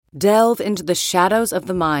Delve into the shadows of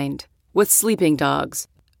the mind with Sleeping Dogs,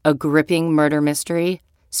 a gripping murder mystery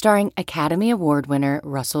starring Academy Award winner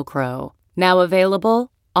Russell Crowe. Now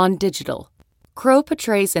available on digital. Crowe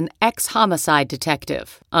portrays an ex-homicide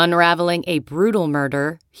detective unraveling a brutal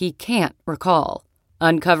murder he can't recall.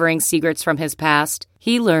 Uncovering secrets from his past,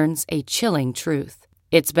 he learns a chilling truth.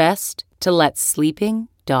 It's best to let sleeping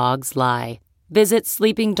dogs lie. Visit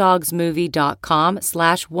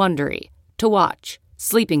sleepingdogsmovie.com/Wondery to watch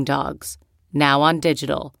Sleeping Dogs, now on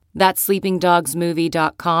digital. That's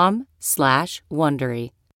sleepingdogsmovie.com/Wondery.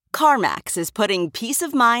 CarMax is putting peace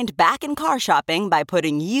of mind back in car shopping by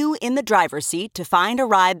putting you in the driver's seat to find a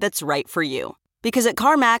ride that's right for you. Because at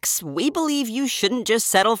CarMax, we believe you shouldn't just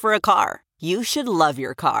settle for a car. You should love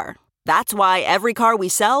your car. That's why every car we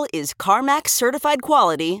sell is CarMax certified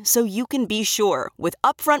quality, so you can be sure with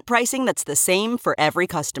upfront pricing that's the same for every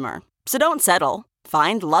customer. So don't settle.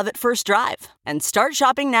 Find love at first drive and start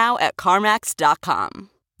shopping now at CarMax.com.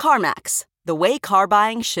 CarMax, the way car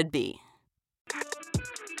buying should be.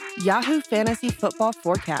 Yahoo Fantasy Football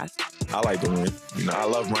Forecast. I like to win. I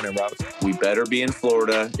love running routes. We better be in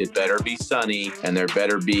Florida, it better be sunny, and there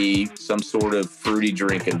better be some sort of fruity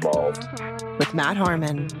drink involved. With Matt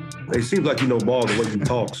Harmon. It seems like you know ball the way you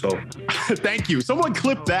talk, so. Thank you. Someone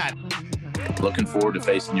clip that. Looking forward to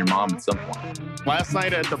facing your mom at some point. Last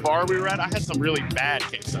night at the bar we were at, I had some really bad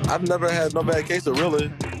queso. I've never had no bad queso,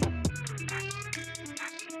 really.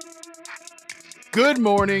 Good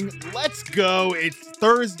morning. Let's go. It's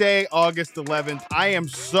Thursday, August 11th. I am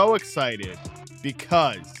so excited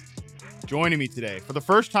because joining me today for the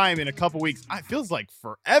first time in a couple weeks, it feels like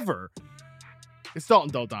forever. It's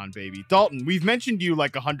Dalton Del Don, baby. Dalton, we've mentioned you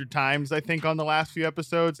like 100 times, I think, on the last few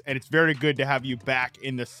episodes, and it's very good to have you back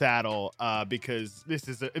in the saddle because this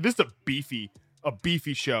is a beefy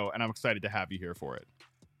show, and I'm excited to have you here for it.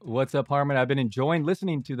 What's up, Harmon? I've been enjoying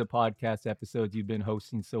listening to the podcast episodes you've been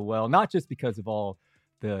hosting so well, not just because of all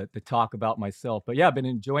the talk about myself, but yeah, I've been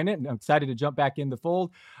enjoying it, and I'm excited to jump back in the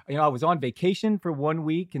fold. I was on vacation for 1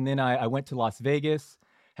 week, and then I went to Las Vegas,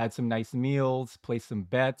 had some nice meals, placed some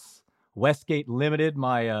bets. Westgate limited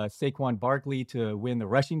my Saquon Barkley to win the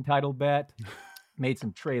rushing title bet, made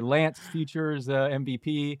some Trey Lance futures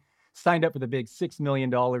MVP, signed up for the big $6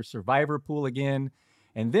 million survivor pool again.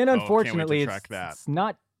 And then unfortunately, it's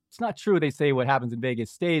not true. They say what happens in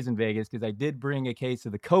Vegas stays in Vegas, because I did bring a case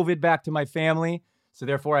of the COVID back to my family. So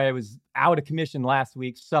therefore, I was out of commission last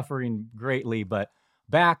week, suffering greatly, but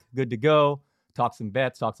back, good to go. Talk some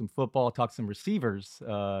bets, talk some football, talk some receivers.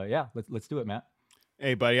 Let's do it, Matt.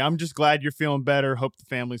 Hey, buddy, I'm just glad you're feeling better. Hope the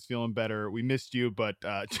family's feeling better. We missed you, but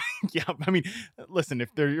yeah, I mean, listen, if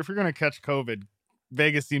you're going to catch COVID,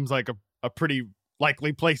 Vegas seems like a pretty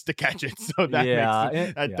likely place to catch it. So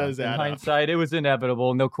that does add up. In hindsight, it was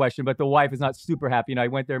inevitable, no question. But the wife is not super happy. I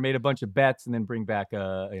went there, made a bunch of bets, and then bring back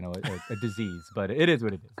a disease. But it is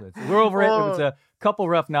what it is. We're over it. It was a couple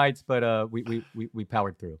rough nights, but we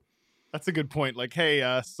powered through. That's a good point. Like,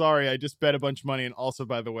 hey, sorry, I just bet a bunch of money. And also,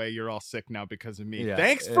 by the way, you're all sick now because of me. Yeah,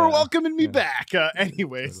 Thanks for welcoming me back.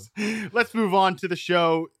 Anyways, let's move on to the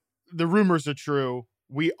show. The rumors are true.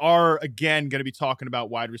 We are, again, going to be talking about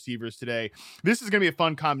wide receivers today. This is going to be a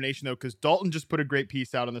fun combination, though, because Dalton just put a great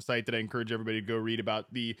piece out on the site that I encourage everybody to go read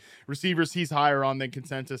about the receivers he's higher on than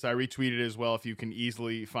consensus. I retweeted it as well if you can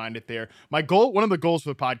easily find it there. One of the goals for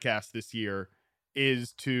the podcast this year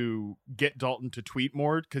is to get Dalton to tweet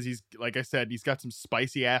more, because he's, like I said, he's got some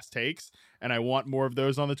spicy ass takes, and I want more of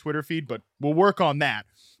those on the Twitter feed, but we'll work on that.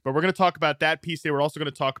 But we're going to talk about that piece today. We're also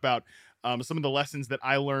going to talk about some of the lessons that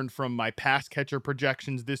I learned from my pass catcher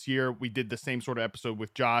projections this year. We did the same sort of episode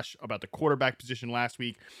with Josh about the quarterback position last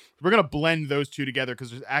week. We're going to blend those two together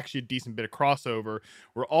because there's actually a decent bit of crossover.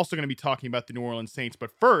 We're also going to be talking about the New Orleans Saints.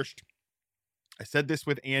 But first, I said this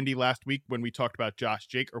with Andy last week when we talked about Josh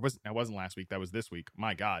Jacobs. That wasn't last week. That was this week.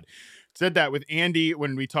 My God. Said that with Andy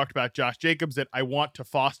when we talked about Josh Jacobs, that I want to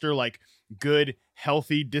foster like good,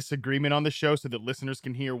 healthy disagreement on the show so that listeners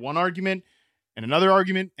can hear one argument and another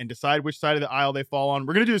argument and decide which side of the aisle they fall on.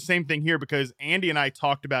 We're going to do the same thing here because Andy and I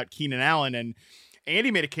talked about Keenan Allen, and Andy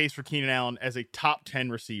made a case for Keenan Allen as a top 10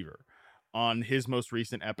 receiver on his most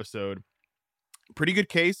recent episode. Pretty good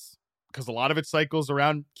case, because a lot of it cycles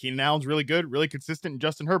around Keenan Allen's really good, really consistent, and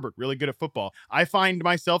Justin Herbert, really good at football. I find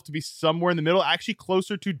myself to be somewhere in the middle, actually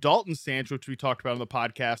closer to Dalton's stance, which we talked about on the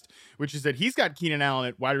podcast, which is that he's got Keenan Allen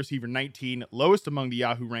at wide receiver 19, lowest among the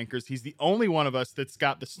Yahoo rankers. He's the only one of us that's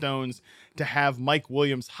got the stones to have Mike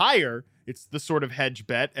Williams higher. It's the sort of hedge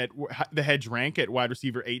bet at the hedge rank at wide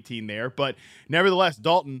receiver 18 there. But nevertheless,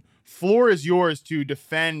 Dalton, floor is yours to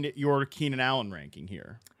defend your Keenan Allen ranking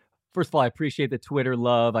here. First of all, I appreciate the Twitter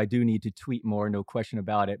love. I do need to tweet more, no question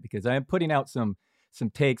about it, because I am putting out some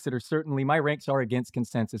takes that are certainly, my ranks are against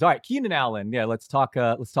consensus. All right, Keenan Allen. Yeah, let's talk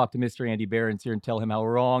to Mr. Andy Behrens here and tell him how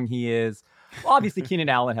wrong he is. Obviously, Keenan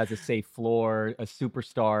Allen has a safe floor, a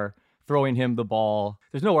superstar, throwing him the ball.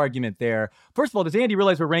 There's no argument there. First of all, does Andy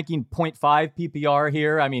realize we're ranking 0.5 PPR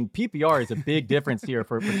here? I mean, PPR is a big difference here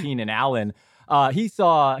for Keenan Allen. He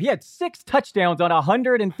had 6 touchdowns on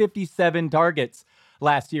 157 targets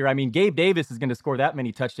last year. I mean, Gabe Davis is going to score that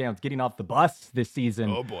many touchdowns getting off the bus this season.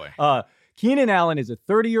 Oh, boy. Keenan Allen is a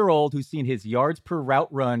 30-year-old who's seen his yards per route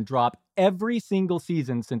run drop every single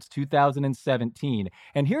season since 2017.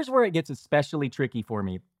 And here's where it gets especially tricky for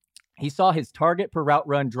me. He saw his target per route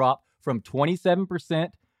run drop from 27%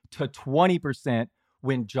 to 20%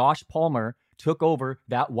 when Josh Palmer took over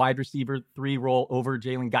that wide receiver 3 role over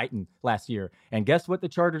Jalen Guyton last year. And guess what the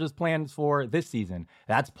Chargers' plans for this season?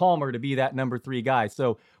 That's Palmer to be that number 3 guy.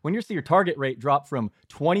 So when you see your target rate drop from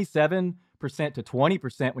 27% to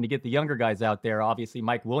 20% when you get the younger guys out there, obviously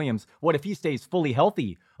Mike Williams, what if he stays fully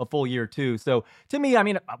healthy a full year too? So to me, I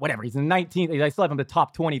mean, whatever, he's in 19th. I still have him the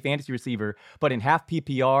top 20 fantasy receiver, but in half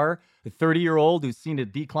PPR, the 30-year-old who's seen a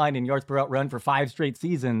decline in yards per route run for 5 straight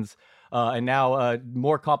seasons, and now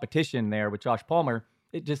more competition there with Josh Palmer.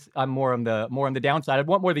 I'm more on the downside. I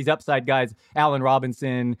want more of these upside guys: Allen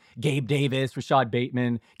Robinson, Gabe Davis, Rashad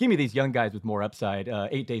Bateman. Give me these young guys with more upside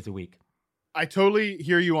 8 days a week. I totally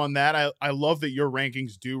hear you on that. I love that your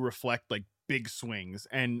rankings do reflect like big swings.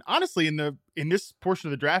 And honestly, in this portion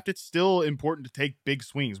of the draft, it's still important to take big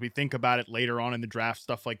swings. We think about it later on in the draft,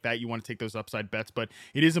 stuff like that. You want to take those upside bets, but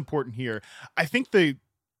it is important here. I think the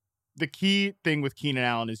key thing with Keenan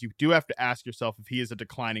Allen is you do have to ask yourself if he is a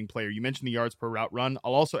declining player. You mentioned the yards per route run.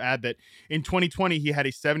 I'll also add that in 2020, he had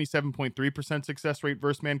a 77.3% success rate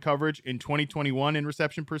versus man coverage. In 2021, in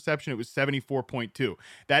reception perception, it was 74.2.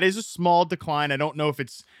 That is a small decline. I don't know if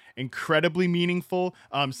it's incredibly meaningful.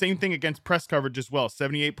 Same thing against press coverage as well.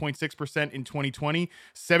 78.6% in 2020,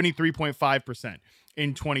 73.5%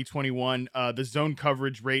 in 2021. The zone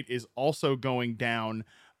coverage rate is also going down.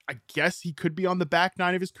 I guess he could be on the back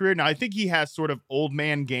 9 of his career. Now, I think he has sort of old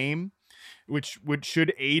man game, which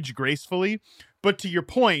should age gracefully. But to your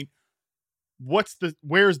point, where's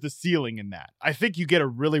the ceiling in that? I think you get a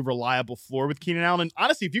really reliable floor with Keenan Allen. And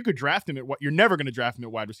honestly, if you could draft him you're never going to draft him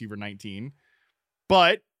at wide receiver 19,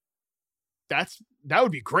 but that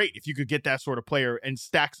would be great if you could get that sort of player and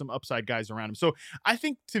stack some upside guys around him. So I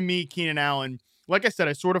think, to me, Keenan Allen, like I said,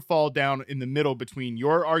 I sort of fall down in the middle between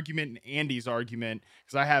your argument and Andy's argument,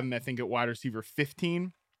 because I have him, I think, at wide receiver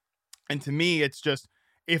 15. And to me, it's just,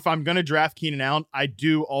 if I'm going to draft Keenan Allen, I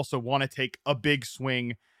do also want to take a big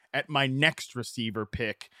swing at my next receiver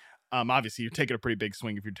pick. Obviously, you're taking a pretty big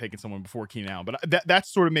swing if you're taking someone before Keenan Allen, but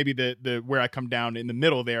that's sort of maybe the where I come down in the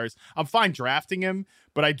middle there is I'm fine drafting him,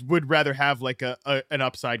 but I would rather have like an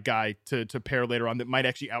upside guy to pair later on that might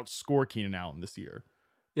actually outscore Keenan Allen this year.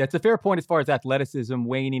 Yeah, it's a fair point as far as athleticism.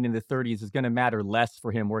 Waning in the 30s is going to matter less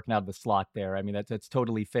for him working out of the slot there. I mean, that's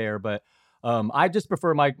totally fair, but I just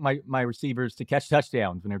prefer my receivers to catch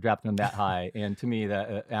touchdowns when they're drafting them that high. And to me,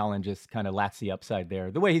 that Allen just kind of lacks the upside there,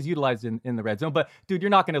 the way he's utilized in the red zone. But dude, you're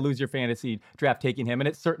not going to lose your fantasy draft taking him. And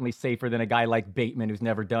it's certainly safer than a guy like Bateman, who's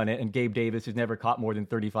never done it, and Gabe Davis, who's never caught more than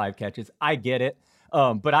 35 catches. I get it.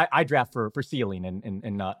 But I draft for ceiling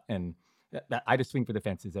and not, and I just swing for the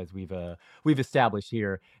fences, as we've established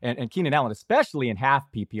here. And Keenan Allen, especially in half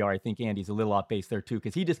PPR, I think Andy's a little off base there too,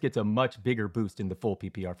 because he just gets a much bigger boost in the full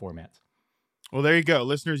PPR formats. Well, there you go.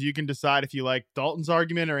 Listeners, you can decide if you like Dalton's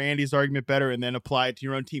argument or Andy's argument better and then apply it to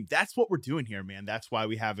your own team. That's what we're doing here, man. That's why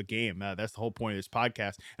we have a game. That's the whole point of this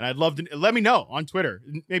podcast. And I'd love to let me know on Twitter.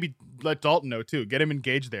 Maybe let Dalton know too. Get him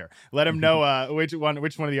engaged there. Let him know which one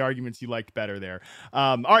of the arguments you liked better there.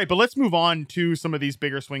 All right, but let's move on to some of these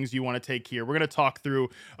bigger swings you want to take here. We're going to talk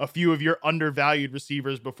through a few of your undervalued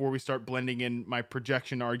receivers before we start blending in my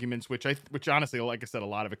projection arguments, which honestly, like I said, a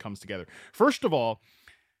lot of it comes together. First of all,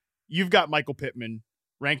 you've got Michael Pittman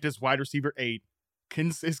ranked as wide receiver 8.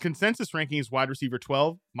 His consensus ranking is wide receiver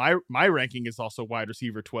 12. My ranking is also wide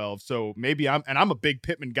receiver 12. So maybe I'm a big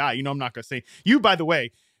Pittman guy. You know, I'm not going to say you, by the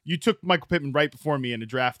way, you took Michael Pittman right before me in a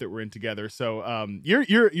draft that we're in together. So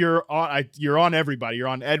you're on everybody. You're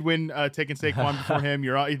on Edwin taking Saquon before him.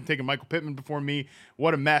 You're taking Michael Pittman before me.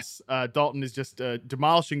 What a mess. Dalton is just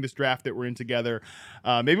demolishing this draft that we're in together.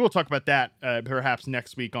 Maybe we'll talk about that perhaps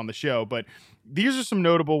next week on the show. But these are some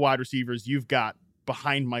notable wide receivers you've got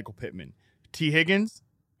behind Michael Pittman. T. Higgins,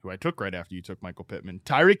 who I took right after you took Michael Pittman,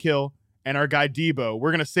 Tyreek Hill, and our guy Debo.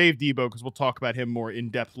 We're going to save Debo because we'll talk about him more in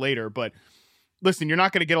depth later. But listen, you're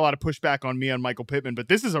not going to get a lot of pushback on me on Michael Pittman, but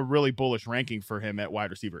this is a really bullish ranking for him at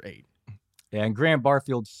wide receiver 8. Yeah, and Graham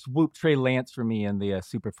Barfield swooped Trey Lance for me in the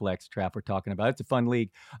Superflex draft we're talking about. It's a fun league.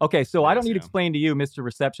 Okay, so I don't need to explain to you, Mr.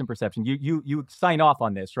 Reception Perception. You sign off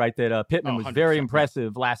on this, right? That Pittman was very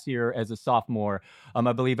impressive last year as a sophomore.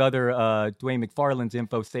 I believe other Dwayne McFarland's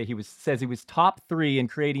info says he was top 3 in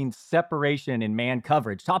creating separation in man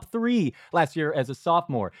coverage. Top 3 last year as a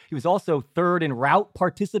sophomore. He was also 3rd in route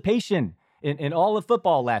participation in all of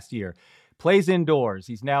football last year. Plays indoors.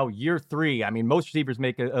 He's now year 3. I mean, most receivers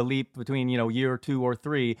make a leap between, year 2 or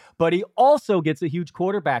 3, but he also gets a huge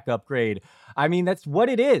quarterback upgrade. I mean, that's what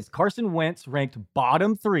it is. Carson Wentz ranked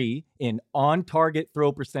bottom 3 in on-target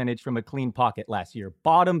throw percentage from a clean pocket last year.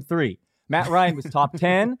 Bottom 3. Matt Ryan was top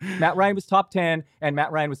 10. Matt Ryan was top 10, and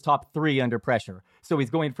Matt Ryan was top 3 under pressure. So he's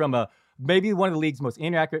going from maybe one of the league's most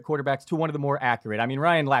inaccurate quarterbacks to one of the more accurate. I mean,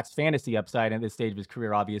 Ryan lacks fantasy upside at this stage of his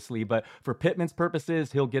career, obviously, but for Pittman's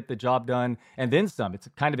purposes, he'll get the job done and then some. It's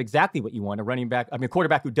kind of exactly what you want, a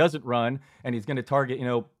quarterback who doesn't run, and he's going to target,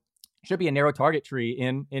 should be a narrow target tree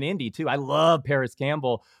in Indy too. I love Paris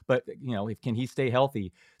Campbell, but can he stay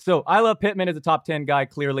healthy? So I love Pittman as a top 10 guy,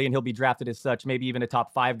 clearly, and he'll be drafted as such, maybe even a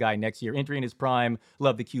top 5 guy next year, entering his prime.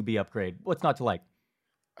 Love the QB upgrade. What's not to like?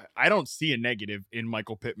 I don't see a negative in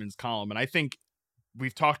Michael Pittman's column, and I think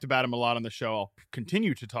we've talked about him a lot on the show. I'll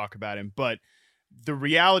continue to talk about him, but the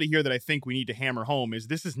reality here that I think we need to hammer home is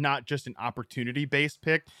this is not just an opportunity-based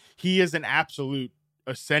pick. He is an absolute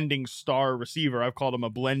ascending star receiver. I've called him a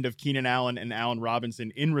blend of Keenan Allen and Allen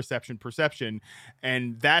Robinson in reception perception,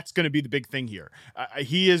 and that's going to be the big thing here.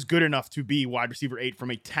 He is good enough to be wide receiver 8 from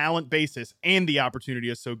a talent basis, and the opportunity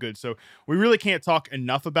is so good. So we really can't talk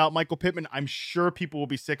enough about Michael Pittman. I'm sure people will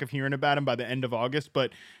be sick of hearing about him by the end of August,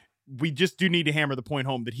 but we just do need to hammer the point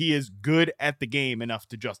home that he is good at the game enough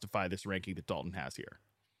to justify this ranking that Dalton has here.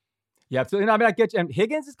 Yeah, so I get you. And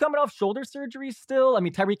Higgins is coming off shoulder surgery still. I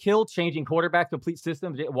mean, Tyreek Hill changing quarterback, complete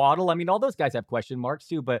system. Waddle. I mean, all those guys have question marks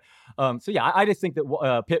too. But I just think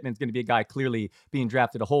that Pittman's going to be a guy clearly being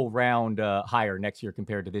drafted a whole round higher next year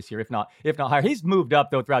compared to this year, if not higher. He's moved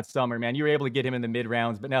up though throughout summer, man. You were able to get him in the mid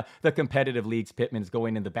rounds, but now the competitive leagues, Pittman's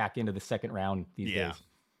going in the back end of the second round these days.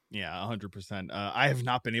 Yeah, 100%. I have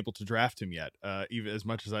not been able to draft him yet, even as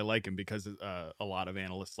much as I like him, because a lot of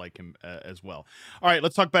analysts like him as well. All right,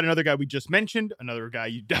 let's talk about another guy we just mentioned, another guy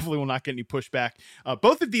you definitely will not get any pushback.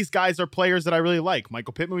 Both of these guys are players that I really like.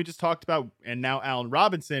 Michael Pittman we just talked about, and now Allen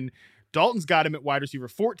Robinson. Dalton's got him at wide receiver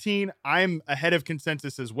 14. I'm ahead of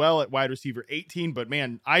consensus as well at wide receiver 18, but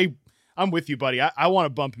man, I'm with you, buddy. I want to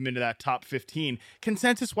bump him into that top 15.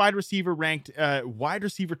 Consensus wide receiver ranked wide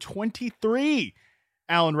receiver 23.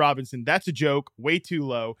 Allen Robinson. That's a joke. Way too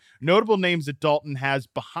low. Notable names that Dalton has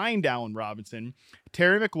behind Allen Robinson: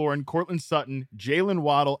 Terry McLaurin, Cortland Sutton, Jalen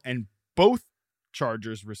Waddle, and both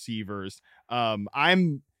Chargers receivers. I'm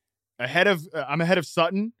ahead of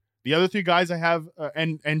Sutton. The other 3 guys I have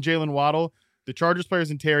and Jalen Waddle, the Chargers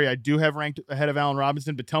players and Terry, I do have ranked ahead of Allen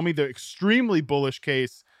Robinson. But tell me the extremely bullish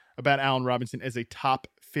case about Allen Robinson as a top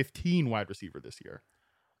 15 wide receiver this year.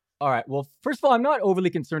 All right. Well, first of all, I'm not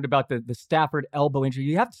overly concerned about the Stafford elbow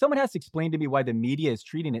injury. Someone has to explain to me why the media is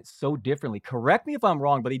treating it so differently. Correct me if I'm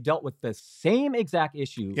wrong, but he dealt with the same exact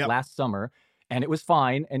issue last summer, and it was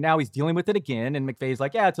fine. And now he's dealing with it again. And McVay's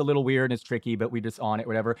like, yeah, it's a little weird and it's tricky, but we just on it,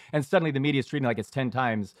 whatever. And suddenly the media is treating it like it's 10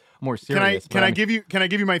 times more serious. Can I give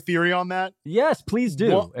you my theory on that? Yes, please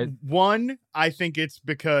do. One, I think it's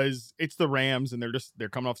because it's the Rams and they're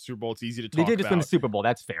coming off the Super Bowl. It's easy to talk about. They did just win the Super Bowl.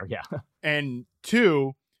 That's fair. Yeah. And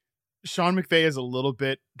 2, Sean McVay is a little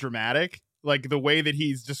bit dramatic. Like the way that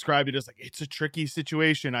he's described it is like, it's a tricky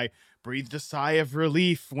situation. I breathed a sigh of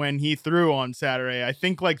relief when he threw on Saturday. I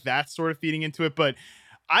think like that's sort of feeding into it, but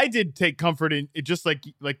I did take comfort in it, just like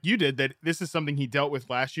you did, that this is something he dealt with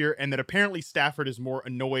last year, and that apparently Stafford is more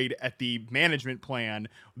annoyed at the management plan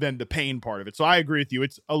than the pain part of it. So I agree with you.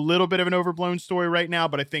 It's a little bit of an overblown story right now,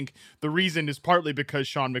 but I think the reason is partly because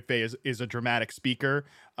Sean McVay is a dramatic speaker.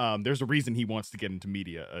 There's a reason he wants to get into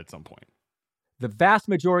media at some point. The vast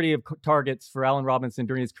majority of targets for Allen Robinson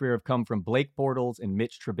during his career have come from Blake Bortles and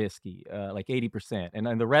Mitch Trubisky, like 80%,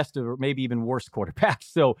 and the rest are maybe even worse quarterbacks.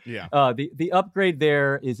 So the upgrade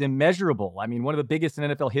there is immeasurable. I mean, one of the biggest in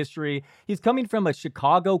NFL history. He's coming from a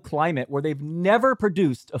Chicago climate where they've never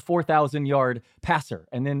produced a 4,000-yard passer,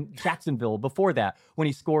 and then Jacksonville before that when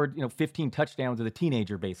he scored 15 touchdowns as a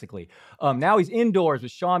teenager, basically. Now he's indoors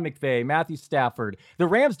with Sean McVay, Matthew Stafford. The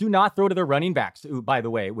Rams do not throw to their running backs, by the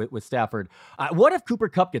way, with Stafford. What if Cooper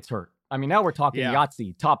Kupp gets hurt? I mean, now we're talking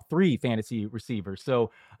Yahtzee, top 3 fantasy receivers.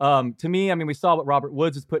 So to me, I mean, we saw what Robert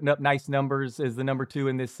Woods is putting up nice numbers as the number 2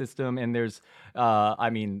 in this system. And there's,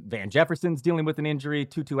 Van Jefferson's dealing with an injury.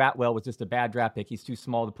 Tutu Atwell was just a bad draft pick. He's too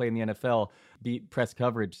small to play in the NFL, beat press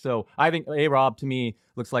coverage. So I think A-Rob, to me,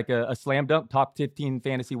 looks like a slam dunk top 15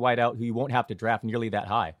 fantasy wideout who you won't have to draft nearly that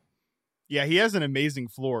high. Yeah, he has an amazing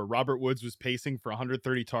floor. Robert Woods was pacing for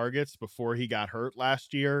 130 targets before he got hurt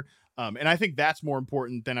last year. And I think that's more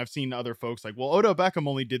important than I've seen other folks like, well, Odell Beckham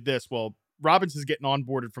only did this. Well, Robinson's getting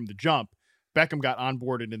onboarded from the jump. Beckham got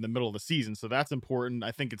onboarded in the middle of the season. So that's important.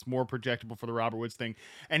 I think it's more projectable for the Robert Woods thing.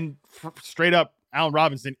 And straight up, Allen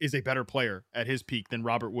Robinson is a better player at his peak than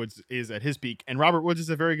Robert Woods is at his peak. And Robert Woods is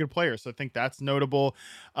a very good player. So I think that's notable.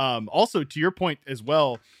 Also, to your point as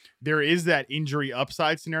well, there is that injury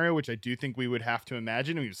upside scenario, which I do think we would have to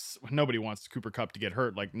imagine. I mean, nobody wants Cooper Kupp to get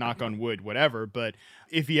hurt, like knock on wood, whatever. But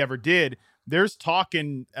if he ever did, there's talk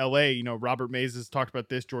in LA, Robert Mays has talked about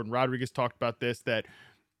this. Jordan Rodriguez talked about this, that,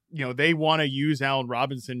 they want to use Allen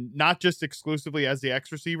Robinson, not just exclusively as the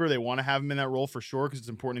X receiver. They want to have him in that role for sure, because it's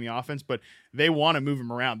important in the offense, but they want to move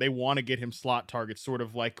him around. They want to get him slot targets, sort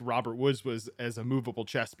of like Robert Woods was as a movable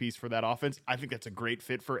chess piece for that offense. I think that's a great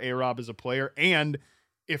fit for A-Rob as a player. And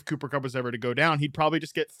if Cooper Kupp was ever to go down, he'd probably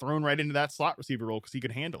just get thrown right into that slot receiver role because he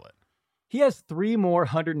could handle it. He has 3 more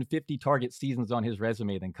 150 target seasons on his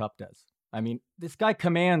resume than Kupp does. I mean, this guy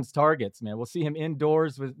commands targets, man. We'll see him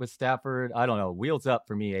indoors with Stafford. I don't know. Wheels up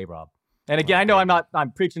for me, A-Rob. And again, I know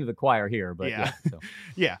I'm preaching to the choir here, but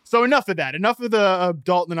yeah. So enough of that. Enough of the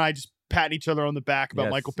Dalton and I just patting each other on the back about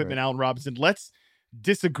Michael Pittman, Allen Robinson. Let's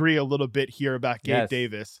disagree a little bit here about Gabe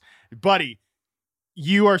Davis. Buddy,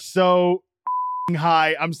 you are so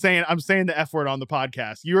high. I'm saying the F word on the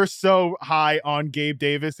podcast. You're so high on Gabe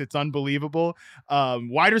Davis. It's unbelievable.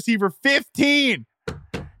 Wide receiver 15.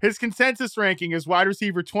 His consensus ranking is wide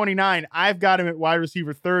receiver 29. I've got him at wide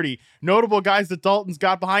receiver 30. Notable guys that Dalton's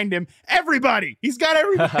got behind him. Everybody. He's got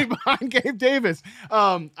everybody behind Gabe Davis.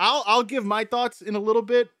 I'll give my thoughts in a little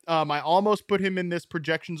bit. I almost put him in this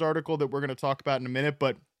projections article that we're going to talk about in a minute,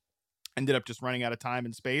 but ended up just running out of time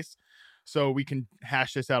and space. So we can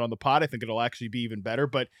hash this out on the pod. I think it'll actually be even better.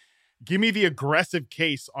 But give me the aggressive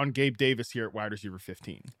case on Gabe Davis here at wide receiver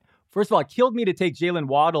 15. First of all, it killed me to take Jalen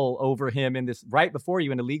Waddle over him in this right before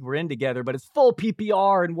you in the league we're in together, but it's full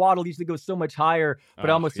PPR and Waddle usually goes so much higher. But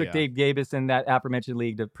I almost took Dave Davis in that aforementioned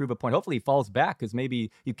league to prove a point. Hopefully he falls back because maybe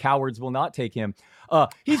you cowards will not take him.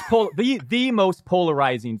 He's the most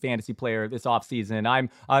polarizing fantasy player this offseason.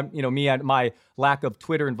 I'm me and my lack of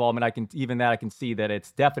Twitter involvement, I can see that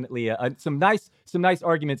it's definitely some nice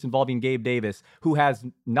arguments involving Gabe Davis, who has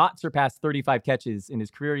not surpassed 35 catches in his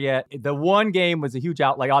career yet. The one game was a huge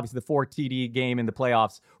outlier. Obviously, the 4 TD game in the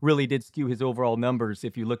playoffs really did skew his overall numbers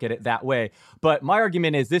if you look at it that way. But my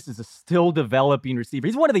argument is this is a still developing receiver.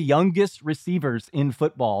 He's one of the youngest receivers in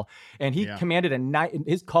football, and he commanded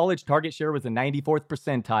his college target share was the 94th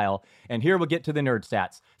percentile. And here we'll get to the nerd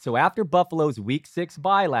stats. So after Buffalo's Week 6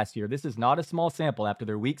 bye last year, this is not a small sample. After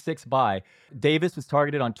their Week 6 bye, Davis was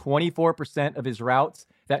targeted on 24% of his routes.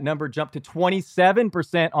 That number jumped to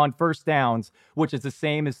 27% on first downs, which is the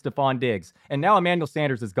same as Stephon Diggs. And now Emmanuel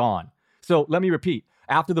Sanders is gone. So let me repeat.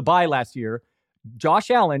 After the bye last year, Josh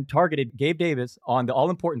Allen targeted Gabe Davis on the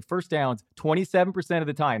all-important first downs 27% of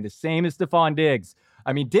the time, the same as Stephon Diggs.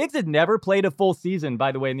 I mean, Diggs had never played a full season,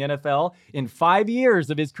 by the way, in the NFL in 5 years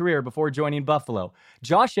of his career before joining Buffalo.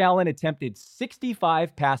 Josh Allen attempted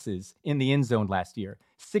 65 passes in the end zone last year.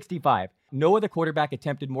 65. No other quarterback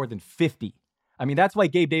attempted more than 50. I mean, that's why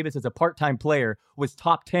Gabe Davis, as a part-time player, was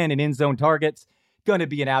top 10 in end zone targets. Going to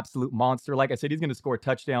be an absolute monster. Like I said, he's going to score a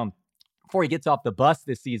touchdown before he gets off the bus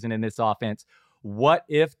this season in this offense. What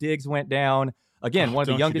if Diggs went down? Again, one of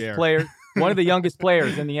the youngest players. One of the youngest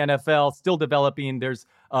players in the NFL, still developing.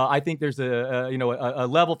 I think there's a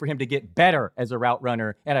level for him to get better as a route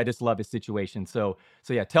runner, and I just love his situation. So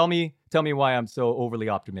yeah, tell me why I'm so overly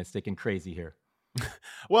optimistic and crazy here.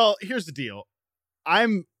 Well, here's the deal.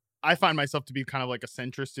 I find myself to be kind of like a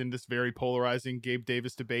centrist in this very polarizing Gabe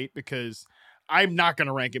Davis debate, because I'm not going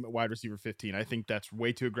to rank him at wide receiver 15. I think that's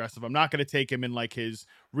way too aggressive. I'm not going to take him in like his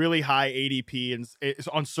really high ADP and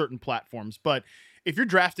on certain platforms. But if you're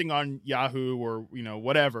drafting on Yahoo or,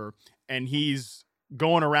 whatever, and he's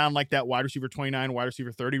going around like that wide receiver 29, wide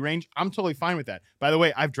receiver 30 range, I'm totally fine with that. By the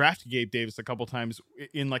way, I've drafted Gabe Davis a couple times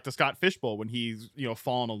in like the Scott Fish Bowl when he's,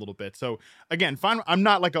 fallen a little bit. So again, fine. I'm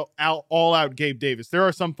not like a all out Gabe Davis. There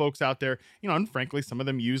are some folks out there, and frankly, some of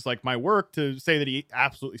them use like my work to say that he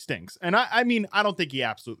absolutely stinks. And I mean, I don't think he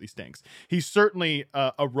absolutely stinks. He's certainly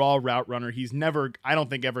a raw route runner. He's never, I don't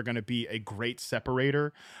think, ever going to be a great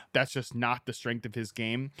separator. That's just not the strength of his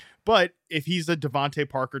game. But if he's a Devontae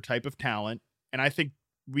Parker type of talent, and I think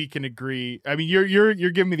we can agree. I mean, you're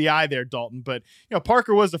giving me the eye there, Dalton. But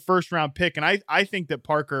Parker was a first round pick, and I think that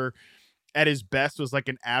Parker, at his best, was like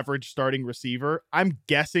an average starting receiver. I'm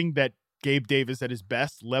guessing that Gabe Davis, at his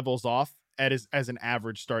best, levels off as an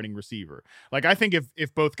average starting receiver. Like, I think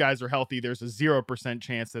if both guys are healthy, there's a 0%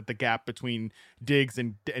 chance that the gap between Diggs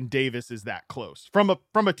and Davis is that close from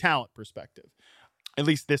a talent perspective. At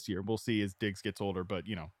least this year, we'll see as Diggs gets older. But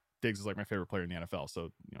Diggs is like my favorite player in the NFL.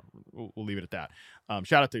 So, we'll leave it at that.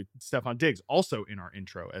 Shout out to Stefon Diggs, also in our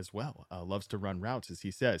intro as well. Loves to run routes, as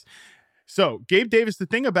he says. So Gabe Davis, the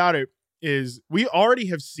thing about it is we already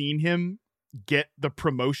have seen him get the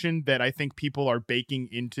promotion that I think people are baking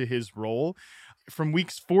into his role from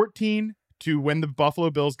weeks 14 to when the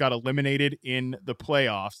Buffalo Bills got eliminated in the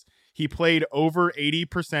playoffs. He played over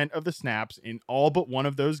 80% of the snaps in all but one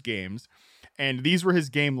of those games. And these were his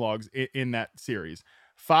game logs in that series.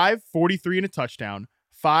 543 and a touchdown,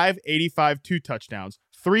 585, 2 touchdowns,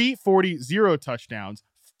 340, 0 touchdowns,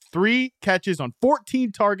 3 catches on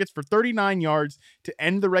 14 targets for 39 yards to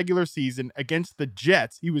end the regular season against the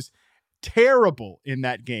Jets. He was terrible in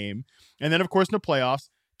that game. And then, of course, in the playoffs,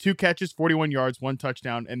 2 catches, 41 yards, 1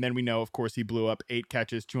 touchdown. And then we know, of course, he blew up 8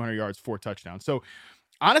 catches, 200 yards, 4 touchdowns. So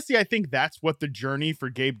honestly, I think that's what the journey for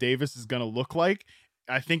Gabe Davis is going to look like.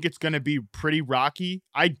 I think it's going to be pretty rocky.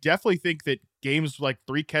 I definitely think that games like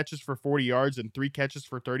 3 catches for 40 yards and 3 catches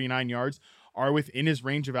for 39 yards are within his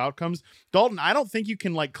range of outcomes. Dalton, I don't think you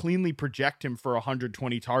can like cleanly project him for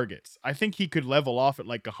 120 targets. I think he could level off at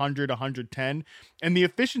like 100, 110, and the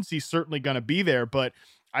efficiency is certainly going to be there. But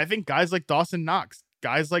I think guys like Dawson Knox,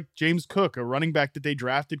 guys like James Cook, a running back that they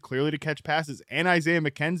drafted clearly to catch passes, and Isaiah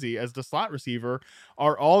McKenzie as the slot receiver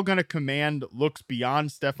are all going to command looks beyond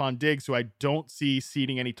Stefon Diggs, who I don't see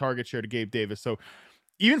ceding any target share to Gabe Davis. So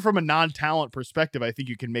even from a non-talent perspective, I think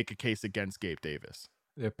you can make a case against Gabe Davis.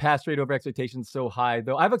 Their pass rate over expectations so high,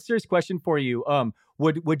 though. I have a serious question for you.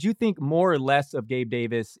 Would you think more or less of Gabe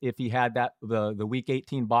Davis if he had the Week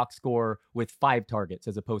 18 box score with 5 targets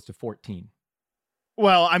as opposed to 14?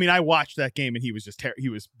 Well, I mean, I watched that game and he was just he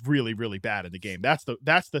was really, really bad in the game. That's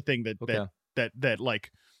the thing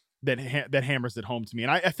that hammers it home to me.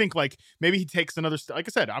 And I think like maybe he takes another step. Like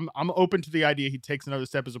I said, I'm open to the idea he takes another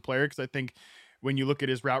step as a player, because I think when you look at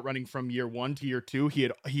his route running from year 1 to year 2,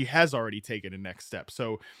 he has already taken a next step.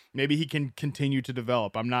 So maybe he can continue to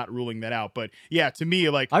develop. I'm not ruling that out. But yeah, to me,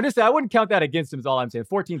 like I'm just saying, I wouldn't count that against him is all I'm saying.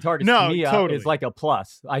 14 targets to me totally is like a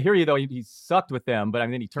plus. I hear you though, he sucked with them, but I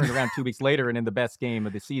mean then he turned around 2 weeks later and in the best game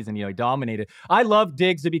of the season, he dominated. I love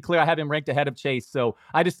Diggs, to be clear. I have him ranked ahead of Chase. So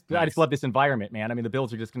I just love this environment, man. I mean, the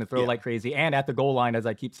Bills are just going to throw like crazy, and at the goal line, as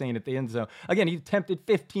I keep saying, at the end zone. Again, he attempted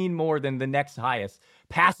 15 more than the next highest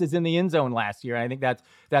passes in the end zone last year. And I think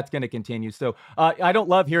that's going to continue. So I don't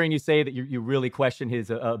love hearing you say that you really question his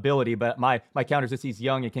ability, but my counter is just he's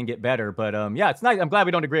young and can get better. But yeah, it's nice. I'm glad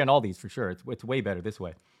we don't agree on all these for sure. It's way better this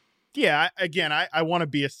way. Yeah, again, I want to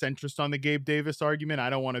be a centrist on the Gabe Davis argument. I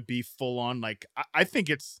don't want to be full on. Like, I think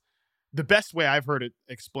it's the best way I've heard it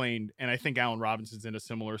explained, and I think Allen Robinson's in a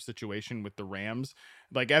similar situation with the Rams.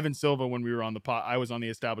 Like Evan Silva, when we were on I was on the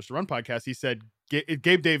Established Run podcast, he said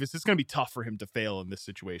Gabe Davis, it's going to be tough for him to fail in this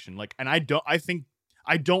situation. Like, and I don't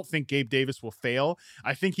think Gabe Davis will fail.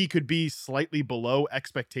 I think he could be slightly below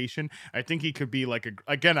expectation. I think he could be like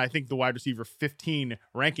I think the wide receiver 15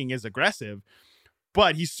 ranking is aggressive,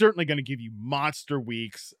 but he's certainly going to give you monster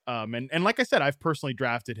weeks. And like I said, I've personally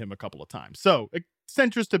drafted him a couple of times. So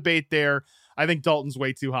centrist debate there. I think Dalton's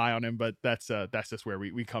way too high on him, but that's just where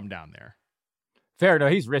we come down there. Fair. No,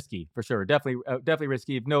 he's risky for sure. Definitely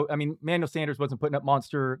risky. No, I mean, Manuel Sanders wasn't putting up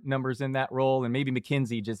monster numbers in that role, and maybe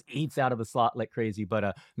McKenzie just eats out of the slot like crazy.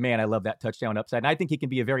 But man, I love that touchdown upside. And I think he can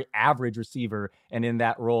be a very average receiver, and in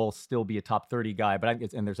that role still be a top 30 guy. But I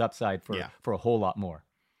think there's upside for a whole lot more.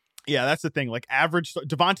 Yeah, that's the thing. Like average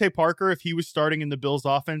Devontae Parker, if he was starting in the Bills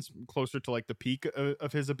offense, closer to like the peak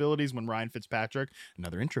of his abilities when Ryan Fitzpatrick,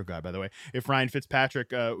 another intro guy, by the way, if Ryan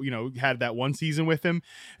Fitzpatrick, had that one season with him,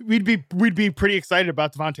 we'd be pretty excited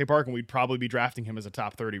about Devontae Parker, and we'd probably be drafting him as a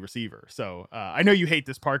top 30 receiver. So I know you hate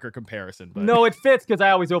this Parker comparison, but no, it fits because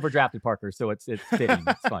I always overdrafted Parker, so it's fitting.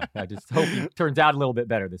 It's fine. I just hope he turns out a little bit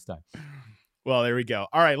better this time. Well, there we go.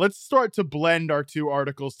 All right, let's start to blend our two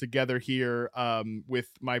articles together here with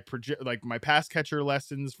my my pass catcher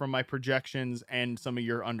lessons from my projections and some of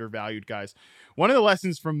your undervalued guys. One of the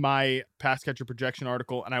lessons from my pass catcher projection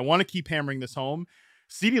article, and I want to keep hammering this home,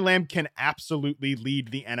 CeeDee Lamb can absolutely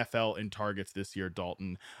lead the NFL in targets this year,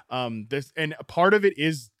 Dalton. And part of it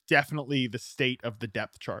is definitely the state of the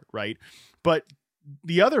depth chart, right? But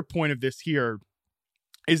the other point of this here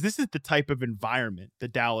is this is the type of environment, the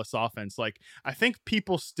Dallas offense. Like, I think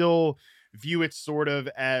people still view it sort of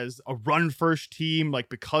as a run first team, like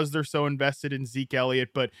because they're so invested in Zeke Elliott.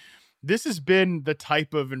 But this has been the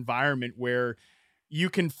type of environment where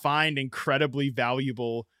you can find incredibly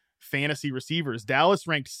valuable fantasy receivers. Dallas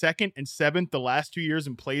ranked 2nd and 7th the last 2 years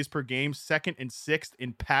in plays per game, 2nd and 6th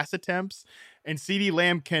in pass attempts. And CeeDee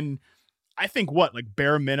Lamb can, I think,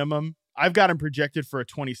 bare minimum, I've got him projected for a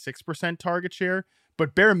 26% target share.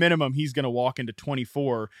 But bare minimum, he's going to walk into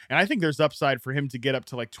 24. And I think there's upside for him to get up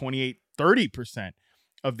to like 28, 30%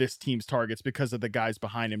 of this team's targets because of the guys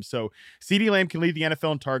behind him. So CeeDee Lamb can lead the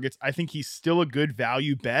NFL in targets. I think he's still a good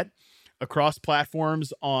value bet across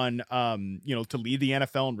platforms on, to lead the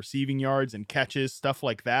NFL in receiving yards and catches, stuff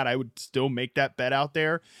like that. I would still make that bet out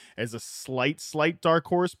there as a slight dark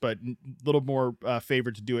horse, but a little more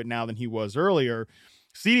favored to do it now than he was earlier.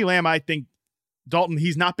 CeeDee Lamb, I think, Dalton,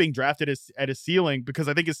 he's not being drafted at his ceiling because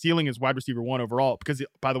I think his ceiling is wide receiver 1 overall because,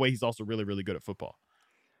 by the way, he's also really, really good at football.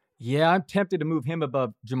 Yeah, I'm tempted to move him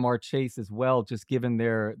above Jamar Chase as well, just given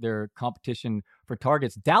their competition for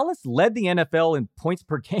targets. Dallas led the NFL in points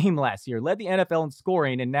per game last year, led the NFL in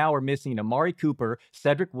scoring, and now we're missing Amari Cooper,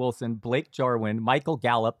 Cedric Wilson, Blake Jarwin, Michael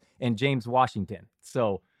Gallup, and James Washington.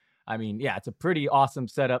 So, I mean, yeah, it's a pretty awesome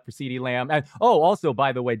setup for CeeDee Lamb. And also,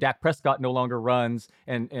 by the way, Dak Prescott no longer runs,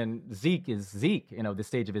 and Zeke is Zeke, this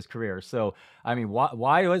stage of his career. So, I mean,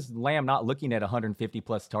 why was Lamb not looking at 150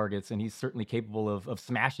 plus targets? And he's certainly capable of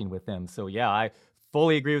smashing with them. So, yeah, I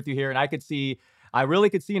fully agree with you here. And I really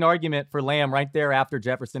could see an argument for Lamb right there after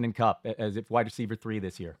Jefferson and Kupp as if wide receiver 3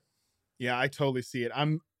 this year. Yeah, I totally see it.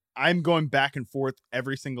 I'm going back and forth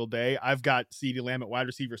every single day. I've got CeeDee Lamb at wide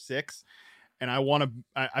receiver 6. And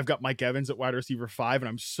I've got Mike Evans at wide receiver 5, and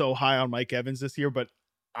I'm so high on Mike Evans this year, but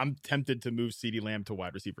I'm tempted to move CeeDee Lamb to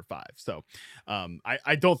wide receiver 5. So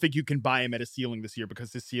I don't think you can buy him at a ceiling this year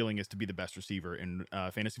because his ceiling is to be the best receiver in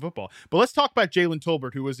fantasy football. But let's talk about Jalen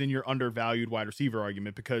Tolbert, who was in your undervalued wide receiver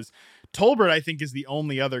argument, because Tolbert, I think, is the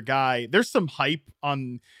only other guy. There's some hype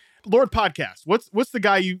on Lord Podcast. What's the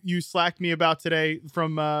guy you slacked me about today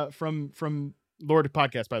from Lord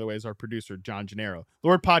Podcast, by the way, is our producer, John Gennaro.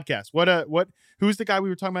 Lord Podcast. Who's the guy we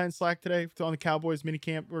were talking about in Slack today on the Cowboys mini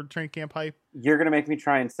camp or training camp hype? You're gonna make me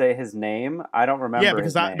try and say his name. I don't remember. Yeah,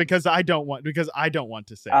 because I don't want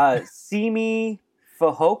to say. Simi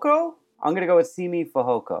Fehoko. I'm gonna go with Simi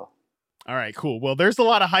Fehoko. All right, cool. Well, there's a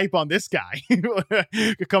lot of hype on this guy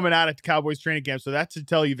coming out at the Cowboys training camp. So that's to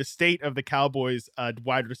tell you the state of the Cowboys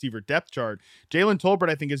wide receiver depth chart. Jalen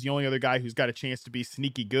Tolbert, I think, is the only other guy who's got a chance to be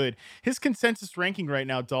sneaky good. His consensus ranking right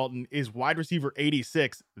now, Dalton, is wide receiver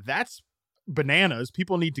 86. That's bananas.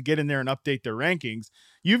 People need to get in there and update their rankings.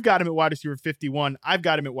 You've got him at wide receiver 51. I've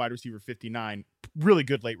got him at wide receiver 59. Really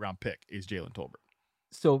good late round pick is Jalen Tolbert.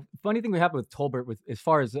 So funny thing we happened with Tolbert as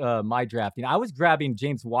far as my drafting, I was grabbing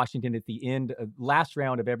James Washington at the end, last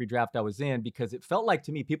round of every draft I was in, because it felt like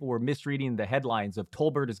to me people were misreading the headlines of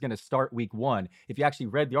Tolbert is going to start week 1. If you actually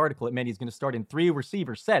read the article, it meant he's going to start in 3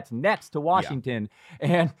 receiver sets next to Washington.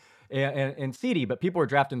 Yeah. And CeeDee, but people were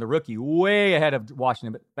drafting the rookie way ahead of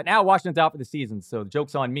Washington. But now Washington's out for the season, so the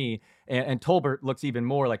joke's on me. And Tolbert looks even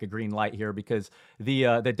more like a green light here because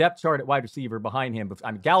the depth chart at wide receiver behind him,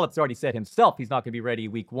 Gallup's already said himself he's not going to be ready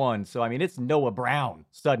week 1. So, I mean, it's Noah Brown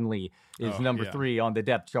suddenly is number 3 on the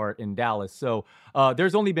depth chart in Dallas. So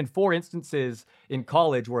there's only been 4 instances in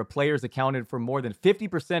college where a player's accounted for more than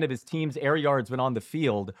 50% of his team's air yards when on the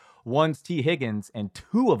field. One's T. Higgins, and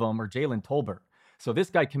 2 of them are Jalen Tolbert. So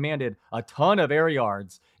this guy commanded a ton of air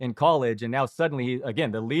yards in college, and now suddenly,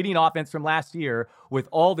 again, the leading offense from last year with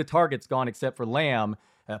all the targets gone except for Lamb,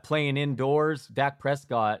 playing indoors, Dak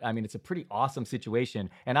Prescott. I mean, it's a pretty awesome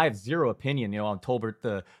situation, and I have zero opinion, on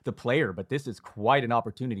Tolbert, the player, but this is quite an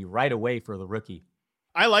opportunity right away for the rookie.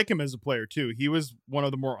 I like him as a player too. He was one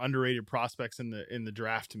of the more underrated prospects in the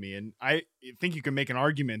draft to me, and I think you can make an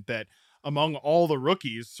argument that among all the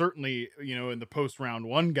rookies, certainly, in the post round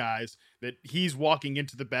 1 guys, that he's walking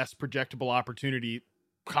into the best projectable opportunity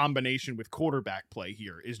combination with quarterback play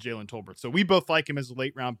here is Jalen Tolbert. So we both like him as a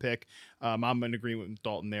late round pick. I'm in agreement with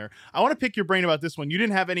Dalton there. I want to pick your brain about this one. You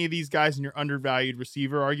didn't have any of these guys in your undervalued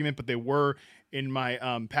receiver argument, but they were in my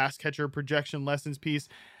pass catcher projection lessons piece.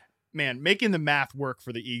 man, making the math work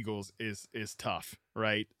for the Eagles is tough,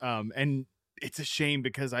 right? And it's a shame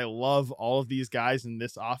because I love all of these guys in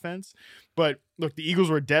this offense. But look, the Eagles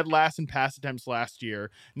were dead last in pass attempts last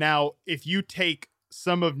year. Now, if you take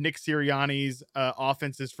some of Nick Sirianni's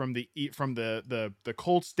offenses from the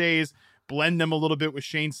Colts days, blend them a little bit with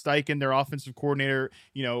Shane Steichen, their offensive coordinator,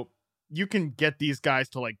 you can get these guys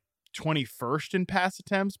to like 21st in pass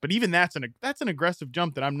attempts, but even that's an aggressive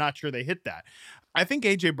jump that I'm not sure they hit that. I think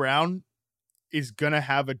AJ Brown is going to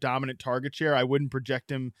have a dominant target share. I wouldn't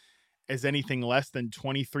project him as anything less than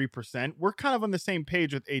 23%. We're kind of on the same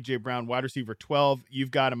page with AJ Brown, wide receiver 12.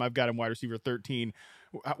 You've got him. I've got him wide receiver 13.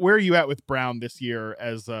 Where are you at with Brown this year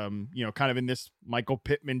as, kind of in this Michael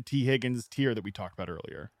Pittman, T. Higgins tier that we talked about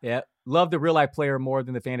earlier? Yeah. Love the real life player more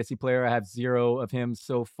than the fantasy player. I have 0 of him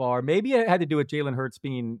so far. Maybe it had to do with Jalen Hurts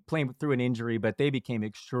playing through an injury, but they became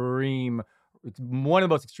one of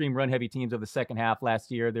the most extreme run-heavy teams of the second half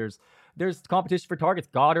last year. There's competition for targets.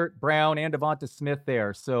 Goddard, Brown, and Devonta Smith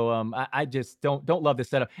there. So I just don't love this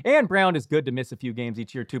setup. And Brown is good to miss a few games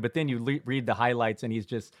each year too. But then you read the highlights, and he's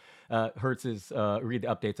just Hurts is read the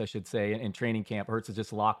updates, I should say, in training camp. Hurts is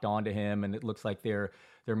just locked onto him, and it looks like they're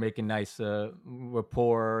making nice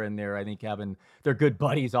rapport, and they're good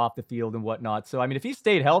buddies off the field and whatnot. So, I mean, if he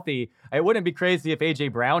stayed healthy, it wouldn't be crazy if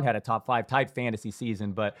AJ Brown had a top 5 type fantasy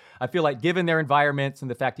season. But I feel like given their environments and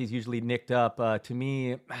the fact he's usually nicked up, to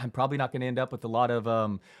me, I'm probably not going to end up with a lot of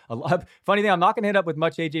funny thing. I'm not going to end up with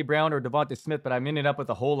much AJ Brown or Devonta Smith, but I'm ending up with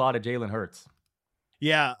a whole lot of Jalen Hurts.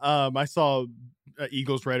 Yeah, I saw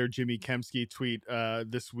Eagles writer Jimmy Kempski tweet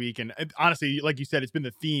this week, and honestly, like you said, it's been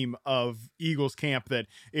the theme of Eagles camp that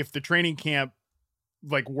if the training camp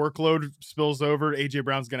workload spills over, AJ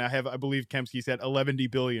Brown's gonna have, I believe Kempski said, 11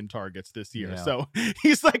 billion targets this year. Yeah. So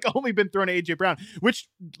he's only been thrown to AJ Brown, which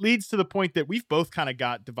leads to the point that we've both kind of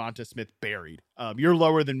got Devonta Smith buried. You're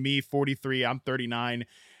lower than me, 43. I'm 39.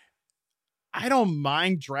 I don't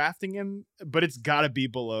mind drafting him, but it's got to be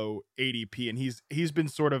below ADP. And he's been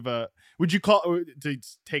sort of would you call, to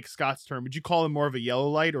take Scott's term, would you call him more of a yellow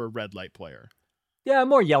light or a red light player? Yeah,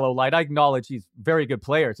 more yellow light. I acknowledge he's a very good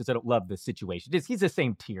player. It's just I don't love the situation. He's the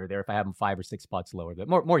same tier there if I have him 5 or 6 spots lower, but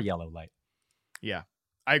more yellow light. Yeah,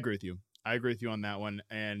 I agree with you. On that one.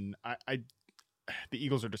 And the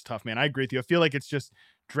Eagles are just tough, man. I agree with you. I feel like it's just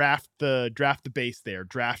draft the base there,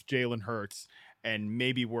 draft Jalen Hurts, and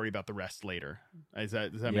maybe worry about the rest later. Does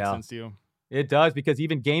that make sense to you? It does, because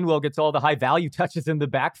even Gainwell gets all the high value touches in the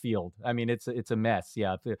backfield. I mean, it's a mess.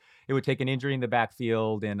 Yeah, it would take an injury in the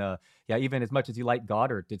backfield, and even as much as you like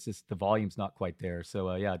Goddard, it's just the volume's not quite there.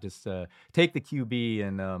 So just take the QB,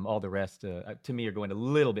 and all the rest to me are going a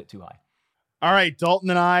little bit too high. All right,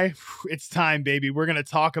 Dalton and I, it's time, baby. We're going to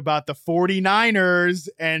talk about the 49ers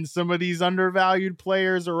and some of these undervalued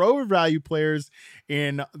players or overvalued players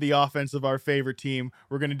in the offense of our favorite team.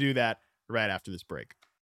 We're going to do that right after this break.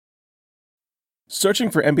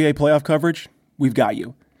 Searching for NBA playoff coverage? We've got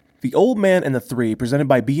you. The Old Man and the Three, presented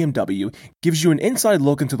by BMW, gives you an inside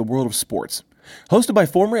look into the world of sports. Hosted by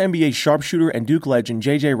former NBA sharpshooter and Duke legend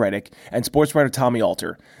JJ Redick and sports writer Tommy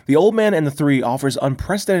Alter, The Old Man and the Three offers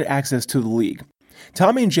unprecedented access to the league.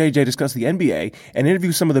 Tommy and JJ discuss the NBA and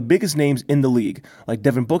interview some of the biggest names in the league, like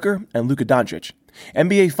Devin Booker and Luka Doncic.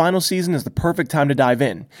 NBA final season is the perfect time to dive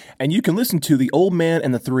in, and you can listen to The Old Man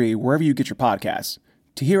and the Three wherever you get your podcasts.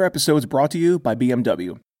 To hear episodes brought to you by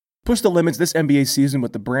BMW. Push the limits this NBA season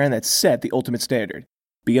with the brand that set the ultimate standard.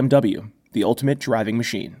 BMW, the ultimate driving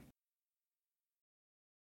machine.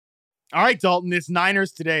 All right, Dalton, it's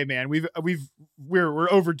Niners today, man.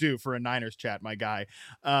 We're overdue for a Niners chat, my guy.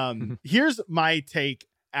 Here's my take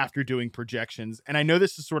after doing projections, and I know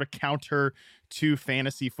this is sort of counter to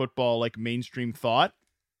fantasy football, like mainstream thought.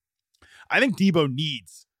 I think Debo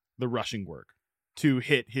needs the rushing work to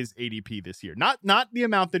hit his ADP this year. Not the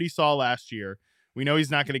amount that he saw last year. We know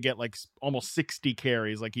he's not going to get almost 60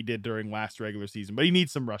 carries like he did during last regular season, but he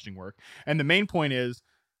needs some rushing work. And the main point is,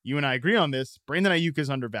 you and I agree on this, Brandon Ayuk is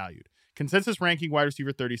undervalued. Consensus ranking wide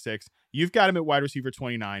receiver 36. You've got him at wide receiver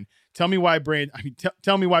 29. Tell me why Brandon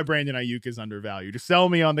Ayuk is undervalued. Sell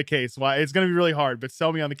me on the case. Why it's going to be really hard, but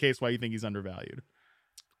sell me on the case why you think he's undervalued.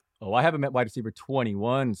 Oh, I have him at wide receiver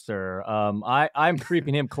 21, sir. I'm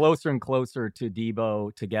creeping him closer and closer to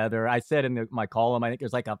Debo together. I said in my column, I think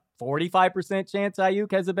there's a 45% chance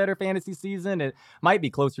Ayuk has a better fantasy season. It might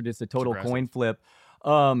be closer to just a total coin flip.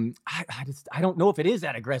 I don't know if it is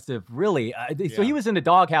that aggressive, really. So he was in the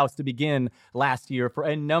doghouse to begin last year for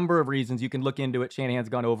a number of reasons. You can look into it. Shanahan's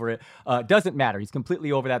gone over it. Doesn't matter. He's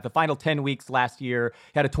completely over that. The final 10 weeks last year,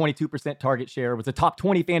 had a 22% target share, was a top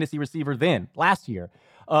 20 fantasy receiver then last year.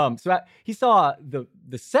 He saw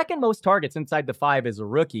the second most targets inside the 5 as a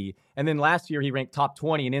rookie. And then last year, he ranked top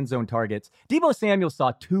 20 in end zone targets. Deebo Samuel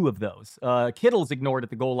saw 2 of those. Kittle's ignored at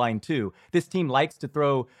the goal line, too. This team likes to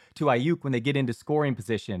throw to Ayuk when they get into scoring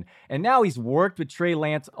position. And now he's worked with Trey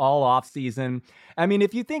Lance all offseason. I mean,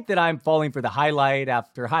 if you think that I'm falling for the highlight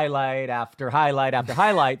after highlight after highlight after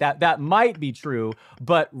highlight, that might be true.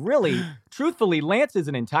 But really, truthfully, Lance is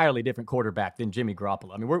an entirely different quarterback than Jimmy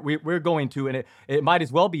Garoppolo. I mean, we're going to, and it might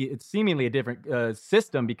as well be, it's seemingly a different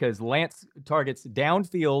system because Lance targets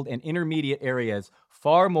downfield and intermediate areas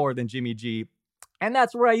far more than Jimmy G. And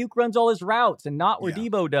that's where Ayuk runs all his routes and not where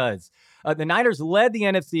Deebo does. The Niners led the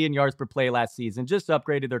NFC in yards per play last season, just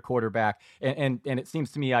upgraded their quarterback. And it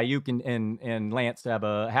seems to me Ayuk and Lance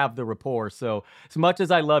have the rapport. So as much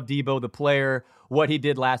as I love Deebo, the player, what he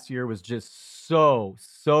did last year was just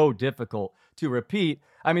so difficult to repeat.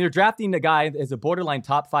 I mean, they're drafting the guy as a borderline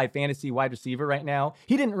top 5 fantasy wide receiver right now.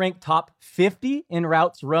 He didn't rank top 50 in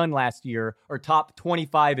routes run last year or top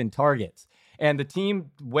 25 in targets. And the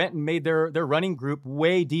team went and made their running group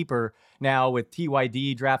way deeper now with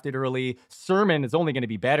TYD drafted early. Sermon is only going to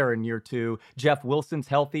be better in year 2. Jeff Wilson's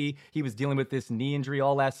healthy. He was dealing with this knee injury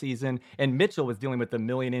all last season. And Mitchell was dealing with a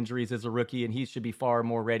million injuries as a rookie, and he should be far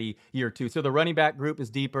more ready year 2. So the running back group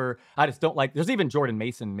is deeper. I just don't like, there's even Jordan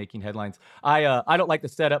Mason making headlines. I don't like the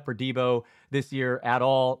setup for Deebo this year at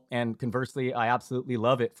all. And conversely, I absolutely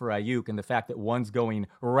love it for Ayuk. And the fact that one's going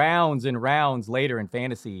rounds and rounds later in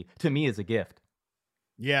fantasy, to me, is a gift.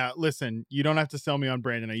 Yeah, listen, you don't have to sell me on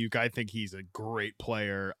Brandon Ayuk. I think he's a great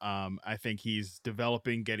player. I think he's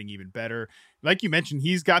developing, getting even better. Like you mentioned,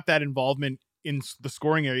 he's got that involvement in the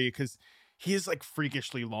scoring area because he has like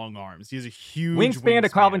freakishly long arms. He has a huge wingspan to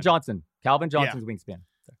Calvin Johnson. Calvin Johnson's wingspan.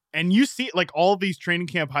 And you see like all of these training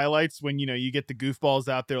camp highlights when, you get the goofballs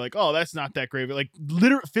out there like, oh, that's not that great. But like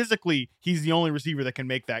literally physically, he's the only receiver that can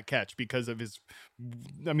make that catch because of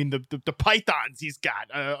the pythons he's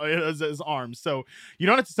got as his arms. So you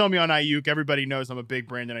don't have to tell me on Ayuk. Everybody knows I'm a big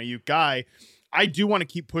Brandon Ayuk guy. I do want to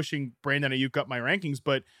keep pushing Brandon Ayuk up my rankings,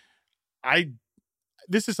 but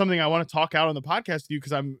this is something I want to talk out on the podcast with you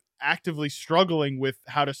because I'm actively struggling with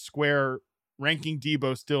how to square ranking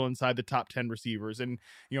Deebo still inside the top 10 receivers and,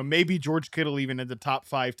 maybe George Kittle even in the top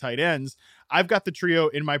 5 tight ends. I've got the trio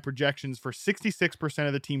in my projections for 66%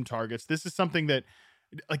 of the team targets. This is something that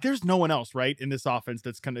like there's no one else right in this offense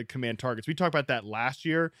that's going to command targets. We talked about that last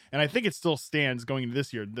year and I think it still stands going into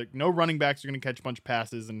this year. No running backs are going to catch a bunch of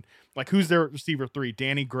passes and like who's their receiver 3?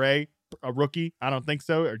 Danny Gray, a rookie? I don't think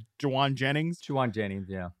so. Or Juwan Jennings? Juwan Jennings,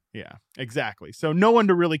 yeah. Yeah, exactly. So no one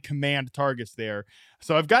to really command targets there.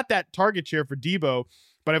 So I've got that target share for Deebo,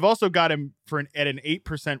 but I've also got him at an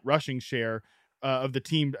 8% rushing share of the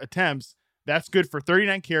team attempts. That's good for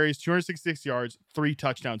 39 carries, 266 yards, 3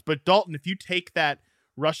 touchdowns. But Dalton, if you take that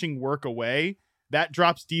rushing work away, that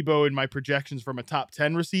drops Deebo in my projections from a top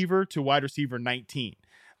 10 receiver to wide receiver 19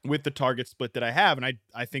 with the target split that I have. And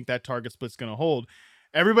I think that target split's going to hold.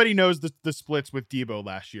 Everybody knows the splits with Deebo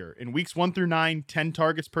last year. In weeks 1 through 9, 10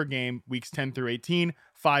 targets per game. Weeks 10 through 18,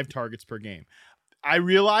 5 targets per game. I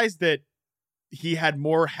realized that he had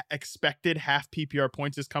more expected half PPR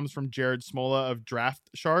points. This comes from Jared Smola of Draft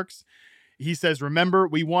Sharks. He says, remember,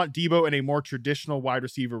 we want Deebo in a more traditional wide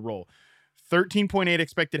receiver role. 13.8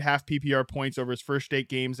 expected half PPR points over his first 8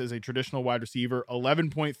 games as a traditional wide receiver,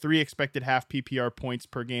 11.3 expected half PPR points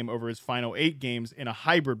per game over his final 8 games in a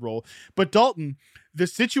hybrid role. But Dalton, the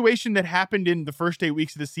situation that happened in the first 8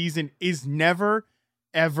 weeks of the season is never,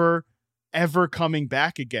 ever coming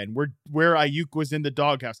back again. Where Ayuk was in the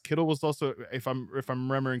doghouse. Kittle was also, if I'm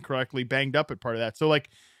remembering correctly, banged up at part of that. So like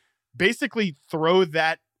basically throw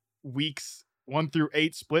that weeks 1 through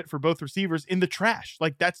 8 split for both receivers in the trash.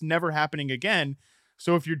 Like that's never happening again.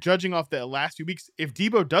 So if you're judging off the last few weeks, if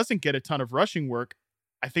Deebo doesn't get a ton of rushing work,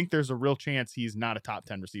 I think there's a real chance he's not a top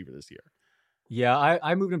 10 receiver this year. Yeah,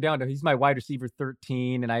 I moved him down to, he's my wide receiver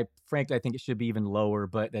 13, and I think it should be even lower,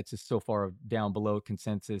 but that's just so far down below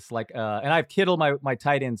consensus. Like, and I've Kittle my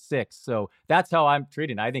tight end 6, so that's how I'm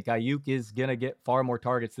treating. I think Ayuk is gonna get far more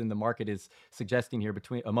targets than the market is suggesting here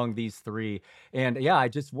among these 3. And yeah,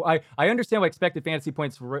 I understand why expected fantasy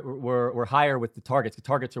points were higher with the targets. The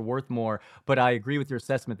targets are worth more, but I agree with your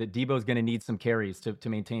assessment that Deebo's gonna need some carries to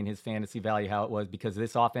maintain his fantasy value how it was because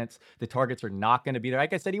this offense, the targets are not gonna be there.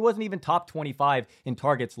 Like I said, he wasn't even top 25 125 in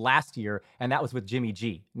targets last year, and that was with Jimmy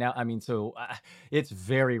G. Now, I mean, so it's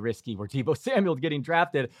very risky where Deebo Samuel's getting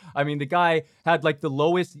drafted. I mean, the guy had like the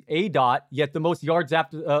lowest ADOT, yet the most yards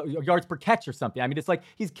yards per catch or something. I mean, it's like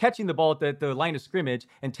he's catching the ball at the line of scrimmage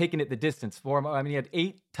and taking it the distance for him. I mean, he had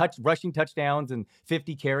 8 rushing touchdowns and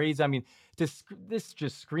 50 carries. I mean, this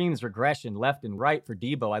just screams regression left and right for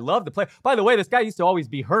Deebo. I love the play. By the way, this guy used to always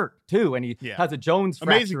be hurt too, and he has a Jones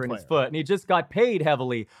fracture in his foot, and he just got paid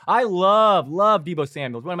heavily. I love Deebo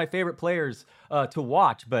Samuel. One of my favorite players to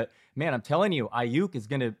watch. But man, I'm telling you, Ayuk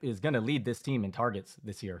is gonna lead this team in targets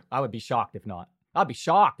this year. I would be shocked if not. I'd be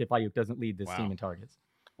shocked if Ayuk doesn't lead this team in targets.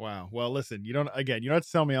 Wow. Well, listen, you don't have to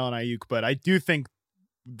sell me on Ayuk, but I do think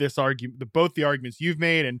this argument, both the arguments you've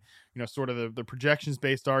made and sort of the projections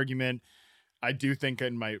based argument, I do think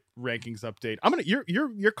in my rankings update,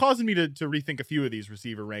 you're causing me to rethink a few of these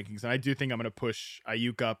receiver rankings, and I do think I'm gonna push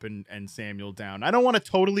Ayuk up and Samuel down. I don't want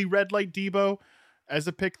to totally red light Deebo as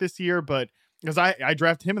a pick this year, but because I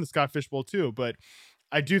drafted him in the Scott Fish Bowl too, but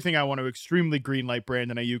I do think I want to extremely green light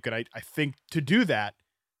Brandon Ayuk, and I think to do that,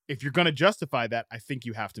 if you're going to justify that, I think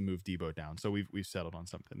you have to move Deebo down. So we've settled on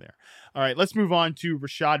something there. All right, let's move on to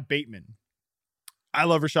Rashad Bateman. I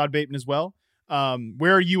love Rashad Bateman as well.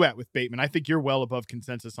 Where are you at with Bateman? I think you're well above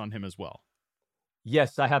consensus on him as well.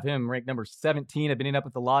 Yes, I have him ranked number 17. I've been in up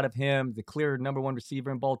with a lot of him. The clear number 1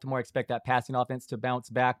 receiver in Baltimore. I expect that passing offense to bounce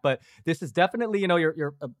back. But this is definitely,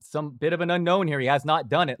 you're some bit of an unknown here. He has not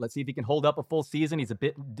done it. Let's see if he can hold up a full season. He's a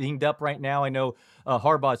bit dinged up right now. I know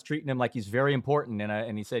Harbaugh's treating him like he's very important.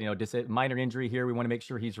 And he said, just a minor injury here. We want to make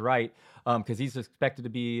sure he's right because he's expected to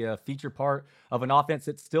be a feature part of an offense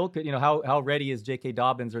that still could, how ready is J.K.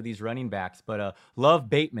 Dobbins or these running backs? But love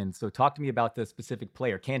Bateman. So talk to me about the specific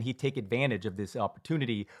player. Can he take advantage of this opportunity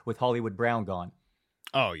with Hollywood Brown gone?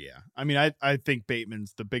 Oh, yeah. I mean, I think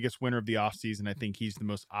Bateman's the biggest winner of the offseason. I think he's the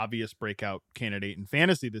most obvious breakout candidate in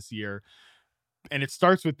fantasy this year. And it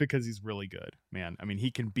starts with because he's really good, man. I mean,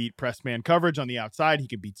 he can beat press man coverage on the outside. He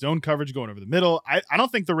can beat zone coverage going over the middle. I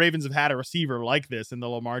don't think the Ravens have had a receiver like this in the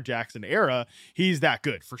Lamar Jackson era. He's that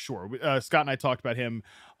good for sure. Scott and I talked about him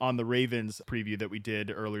on the Ravens preview that we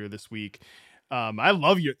did earlier this week. I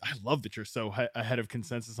love that you're so ahead of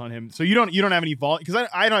consensus on him. So you don't have any volume, because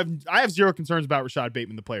I have zero concerns about Rashad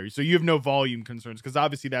Bateman, the player. So you have no volume concerns, because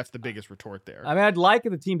obviously that's the biggest retort there. I mean, I'd like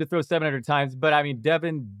the team to throw 700 times, but I mean,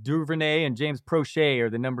 Devin Duvernay and James Prochet are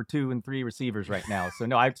the number 2 and 3 receivers right now. So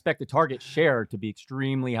no, I expect the target share to be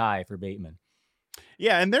extremely high for Bateman.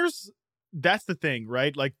 Yeah, and that's the thing,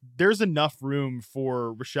 right? Like, there's enough room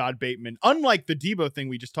for Rashad Bateman. Unlike the Deebo thing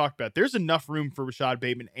we just talked about, there's enough room for Rashad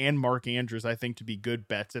Bateman and Mark Andrews, I think, to be good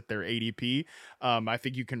bets at their ADP. I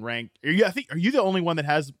think you can rank. Are you the only one that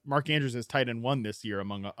has Mark Andrews as tight end 1 this year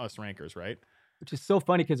among us rankers, right? Which is so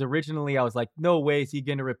funny, because originally I was like, no way is he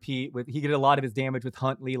going to repeat. He did a lot of his damage with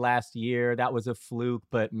Huntley last year. That was a fluke.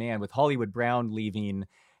 But man, with Hollywood Brown leaving,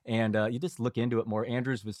 and you just look into it more,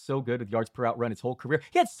 Andrews was so good with yards per out run his whole career.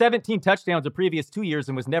 He had 17 touchdowns the previous 2 years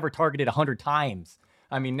and was never targeted 100 times.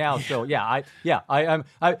 I mean, now, so Mark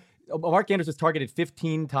Andrews was targeted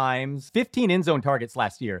 15 times, 15 end zone targets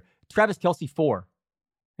last year. Travis Kelce 4.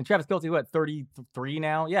 And Travis Kelce, 33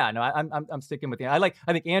 now? Yeah, no, I'm sticking with you. I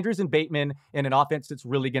think Andrews and Bateman in an offense that's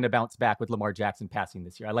really going to bounce back with Lamar Jackson passing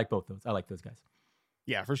this year. I like both those. I like those guys.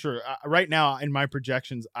 Yeah, for sure. Right now, in my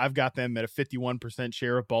projections, I've got them at a 51%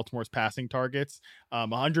 share of Baltimore's passing targets,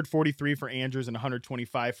 143 for Andrews and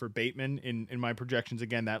 125 for Bateman. In my projections,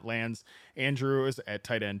 again, that lands Andrews at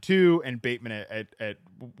tight end 2 and Bateman at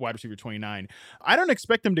wide receiver 29. I don't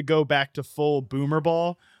expect them to go back to full boomer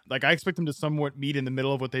ball. Like, I expect them to somewhat meet in the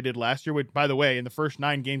middle of what they did last year. Which, by the way, in the first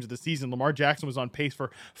 9 games of the season, Lamar Jackson was on pace for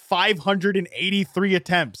 583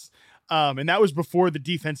 attempts. And that was before the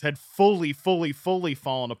defense had fully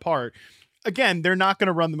fallen apart. Again, they're not going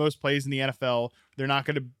to run the most plays in the NFL. They're not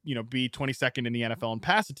going to, be 22nd in the NFL in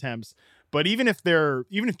pass attempts. But even if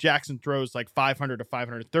Jackson throws like 500 to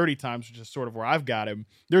 530 times, which is sort of where I've got him,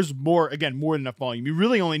 there's more than enough volume. You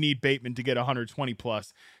really only need Bateman to get 120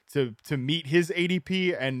 plus to meet his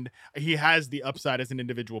ADP, and he has the upside as an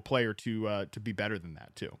individual player to be better than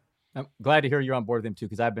that too. I'm glad to hear you're on board with him too,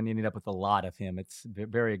 because I've been ending up with a lot of him. It's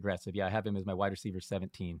very aggressive. Yeah, I have him as my wide receiver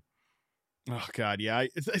 17. Oh God, yeah.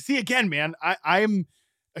 See, again, man, I'm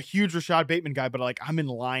a huge Rashad Bateman guy, but like, I'm in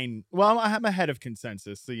line. Well, I'm ahead of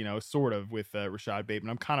consensus, so, sort of with Rashad Bateman.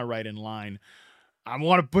 I'm kind of right in line. I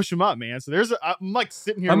want to push him up, man. So I'm like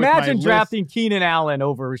sitting here. Imagine with my drafting list. Keenan Allen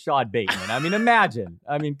over Rashad Bateman. I mean, imagine.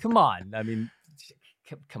 I mean, come on. I mean,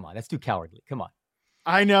 come on. That's too cowardly. Come on.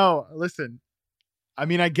 I know. Listen. I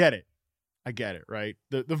mean, I get it, right?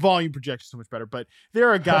 The volume projection is so much better, but there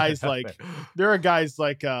are guys like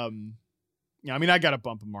Yeah, I mean, I got to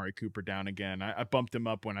bump Amari Cooper down again. I bumped him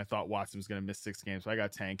up when I thought Watson was going to miss 6 games, so I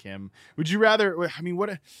got to tank him. Would you rather? I mean,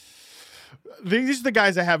 these are the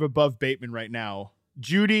guys I have above Bateman right now: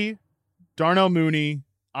 Jeudy, Darnell Mooney,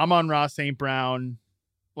 Amon-Ra St. Brown.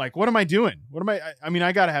 Like, what am I doing? I mean,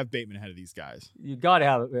 I got to have Bateman ahead of these guys. You got to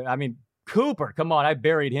have. I mean, Cooper, come on, I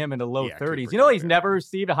buried him in the low 30s. Cooper, you know, he's never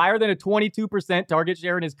received higher than a 22% target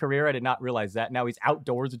share in his career. I did not realize that. Now he's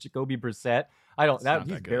outdoors with Jacoby Brissett.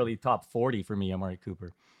 He's barely top 40 for me, Amari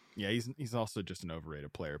Cooper. Yeah, he's also just an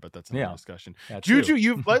overrated player, but that's another discussion. Juju,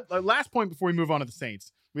 you've last point before we move on to the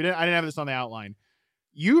Saints. I didn't have this on the outline.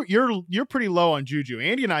 You're pretty low on Juju.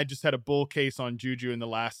 Andy and I just had a bull case on Juju in the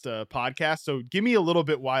last podcast. So give me a little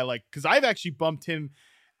bit why, because I've actually bumped him.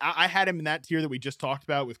 I had him in that tier that we just talked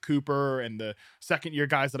about with Cooper and the second year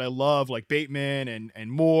guys that I love, like Bateman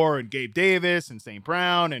and Moore and Gabe Davis and St.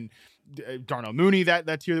 Brown and Darnell Mooney,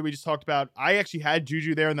 that tier that we just talked about. I actually had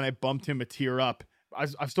Juju there, and then I bumped him a tier up.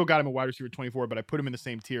 I've still got him a wide receiver 24, but I put him in the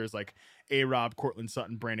same tier as like A-Rob, Cortland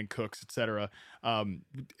Sutton, Brandon Cooks, etc. Am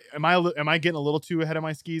I getting a little too ahead of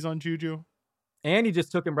my skis on Juju? And he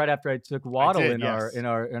just took him right after I took Waddle in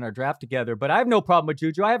our draft together. But I have no problem with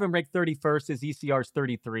Juju. I have him ranked 31st. His ECR is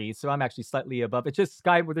 33, so I'm actually slightly above. It's just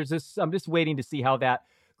Sky. I'm just waiting to see how that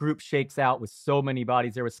group shakes out with so many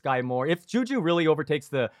bodies there with Sky Moore. If Juju really overtakes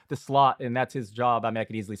the slot and that's his job, I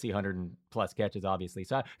could easily see 100+ catches, obviously.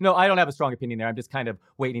 So I don't have a strong opinion there. I'm just kind of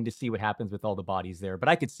waiting to see what happens with all the bodies there. But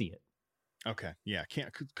I could see it. Okay. Yeah.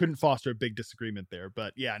 Couldn't foster a big disagreement there,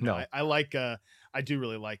 but yeah, no. I do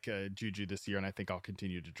really like Juju this year, and I think I'll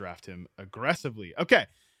continue to draft him aggressively. Okay.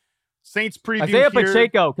 Saints preview Isaiah here.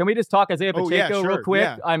 Pacheco. Can we just talk Isaiah Pacheco real quick?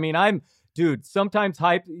 Yeah. I mean, dude, sometimes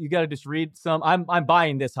hype, you got to just read some. I'm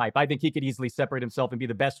buying this hype. I think he could easily separate himself and be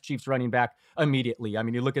the best Chiefs running back immediately. I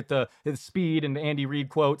mean, you look at his speed and the Andy Reid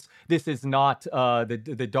quotes. This is not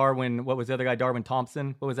the Darwin. What was the other guy? Darwin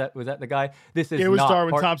Thompson. What was that? Was that the guy? This is it was not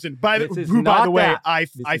Darwin Thompson. By the way, I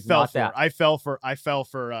fell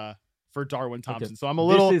for Darwin Thompson. Okay. So I'm a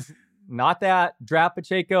little. This is not that. Draft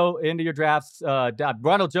Pacheco into your drafts.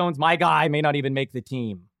 Ronald Jones, my guy, may not even make the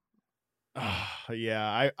team.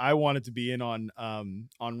 Yeah, I wanted to be in on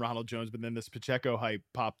Ronald Jones, but then this Pacheco hype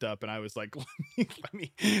popped up, and I was like,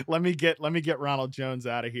 let me get Ronald Jones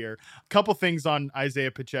out of here. A couple things on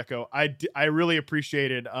Isaiah Pacheco. I really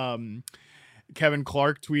appreciated Kevin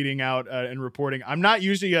Clark tweeting out and reporting. I'm not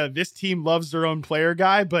usually this team loves their own player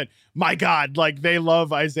guy, but my God, they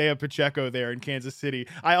love Isaiah Pacheco there in Kansas City.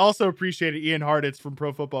 I also appreciated Ian Hartitz from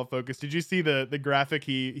Pro Football Focus. Did you see the graphic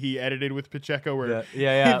he edited with Pacheco? Where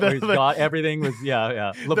everything was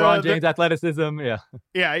LeBron James athleticism.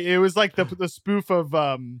 Yeah, it was like the spoof of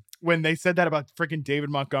when they said that about freaking David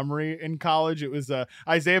Montgomery in college. It was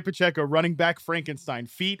Isaiah Pacheco, running back Frankenstein,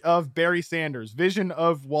 feet of Barry Sanders, vision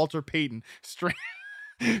of Walter Payton,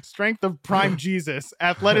 strength of prime Jesus,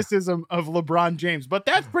 athleticism of LeBron James. But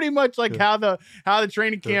that's pretty much how the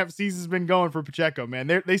training camp season's been going for Pacheco,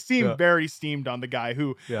 man. They seem very steamed on the guy,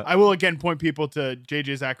 who I will again point people to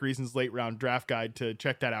JJ Zacharyason's late round draft guide to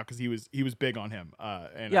check that out, because he was big on him.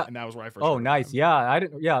 And that was where I first. Oh, nice.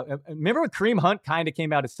 Remember when Kareem Hunt kind of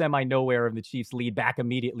came out of semi nowhere in the Chiefs lead back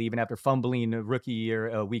immediately, even after fumbling rookie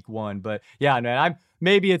year week 1. But yeah, man,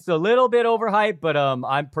 maybe it's a little bit overhyped, but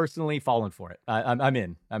I'm personally falling for it. I'm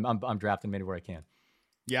in. I'm drafting him anywhere I can.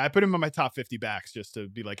 Yeah, I put him on my top 50 backs just to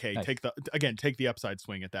be like, hey, nice. take the upside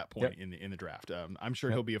swing at that point in the draft. I'm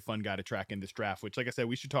sure he'll be a fun guy to track in this draft, which, like I said,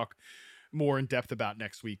 we should talk more in depth about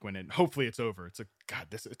next week when hopefully it's over. It's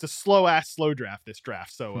a slow draft, this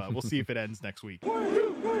draft. So we'll see if it ends next week.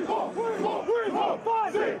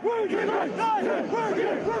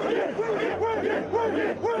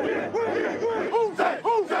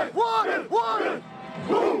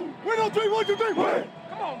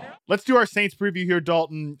 Let's do our Saints preview here,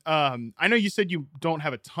 Dalton. I know you said you don't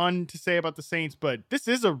have a ton to say about the Saints, but this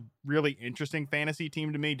is a really interesting fantasy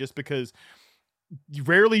team to me, just because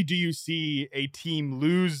rarely do you see a team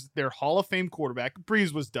lose their Hall of Fame quarterback.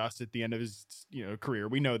 Breeze was dust at the end of his career.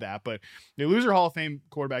 We know that, but they lose their Hall of Fame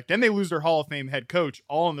quarterback. Then they lose their Hall of Fame head coach,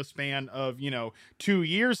 all in the span of 2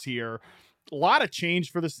 years here. A lot of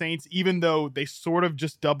change for the Saints, even though they sort of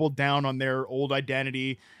just doubled down on their old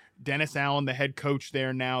identity. Dennis Allen, the head coach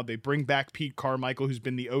there now. They bring back Pete Carmichael, who's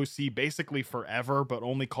been the OC basically forever, but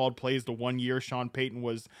only called plays the 1 year Sean Payton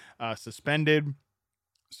was suspended.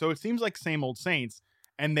 So it seems like same old Saints,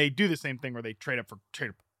 and they do the same thing where they trade a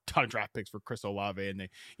ton of draft picks for Chris Olave, and they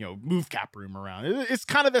move cap room around. It's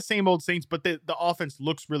kind of the same old Saints, but the offense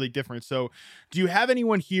looks really different. So do you have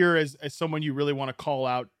anyone here as someone you really want to call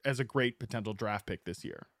out as a great potential draft pick this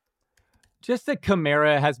year? Just that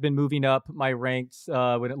Kamara has been moving up my ranks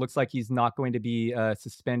when it looks like he's not going to be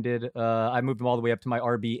suspended. I moved him all the way up to my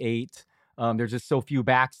RB8. There's just so few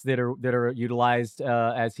backs that are utilized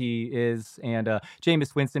as he is, and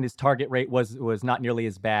Jameis Winston, his target rate was not nearly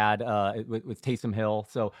as bad with Taysom Hill.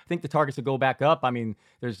 So I think the targets will go back up. I mean,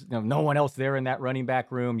 there's no one else there in that running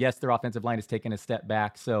back room. Yes, their offensive line has taken a step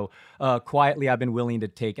back. So quietly, I've been willing to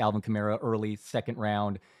take Alvin Kamara early, second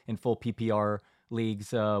round in full PPR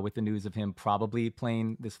leagues with the news of him probably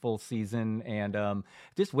playing this full season, and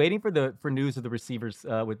just waiting for news of the receivers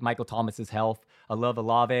with Michael Thomas's health. I love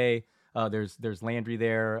Olave. There's Landry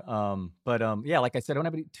there. Yeah, like I said, I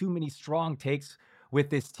don't have too many strong takes with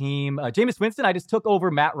this team. Jameis Winston, I just took over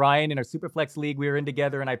Matt Ryan in our Superflex League. We were in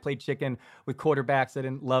together, and I played chicken with quarterbacks. I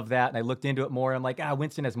didn't love that, and I looked into it more. I'm like,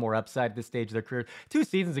 Winston has more upside at this stage of their career. 2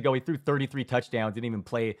 seasons ago, he threw 33 touchdowns, didn't even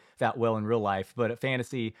play that well in real life. But at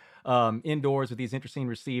fantasy, indoors with these interesting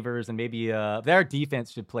receivers, and maybe their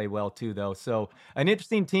defense should play well too, though. So an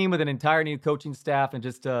interesting team with an entire new coaching staff and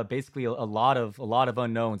just basically a lot of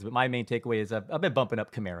unknowns. But my main takeaway is I've been bumping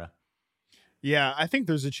up Kamara. Yeah, I think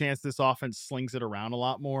there's a chance this offense slings it around a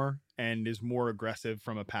lot more and is more aggressive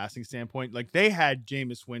from a passing standpoint. Like they had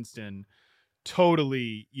Jameis Winston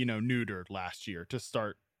totally, neutered last year to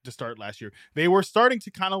start last year. They were starting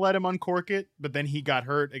to kind of let him uncork it, but then he got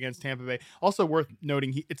hurt against Tampa Bay. Also worth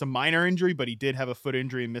noting, it's a minor injury, but he did have a foot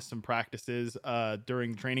injury and missed some practices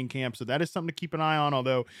during training camp. So that is something to keep an eye on,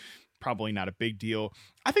 although probably not a big deal.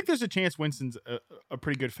 I think there's a chance Winston's a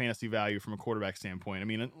pretty good fantasy value from a quarterback standpoint. I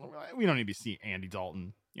mean, we don't need to see Andy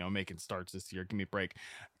Dalton, making starts this year. Give me a break.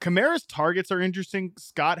 Kamara's targets are interesting.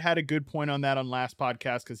 Scott had a good point on that on last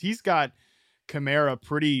podcast because he's got Kamara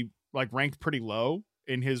ranked pretty low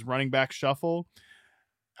in his running back shuffle.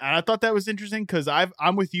 And I thought that was interesting because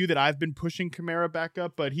I'm with you that I've been pushing Kamara back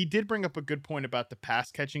up, but he did bring up a good point about the pass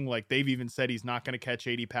catching. Like they've even said he's not going to catch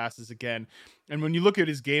 80 passes again. And when you look at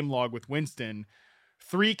his game log with Winston,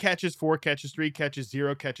 3 catches, 4 catches, 3 catches,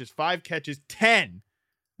 0 catches, 5 catches, 10.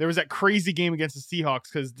 There was that crazy game against the Seahawks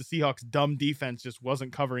because the Seahawks' dumb defense just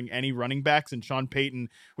wasn't covering any running backs. And Sean Payton,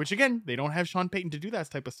 which again, they don't have Sean Payton to do that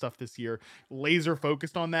type of stuff this year, laser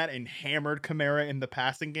focused on that and hammered Kamara in the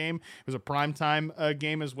passing game. It was a primetime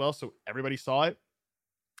game as well, so everybody saw it.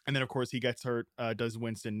 And then, of course, he gets hurt, does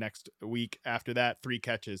Winston next week. After that, 3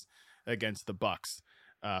 catches against the Bucs.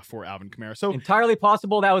 For Alvin Kamara. So entirely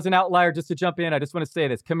possible that was an outlier. Just to jump in, I just want to say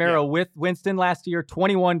this. Kamara with Winston last year,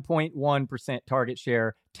 21.1% target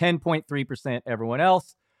share, 10.3% everyone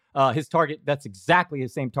else. His target, that's exactly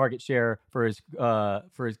his same target share for his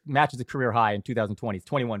matches a career high in 2020. It's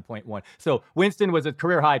 21.1. So Winston was a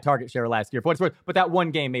career high target share last year, for what it's worth, but that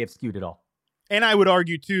one game may have skewed it all. And I would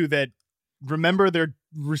argue too that remember their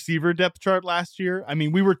receiver depth chart last year? I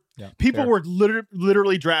mean, people were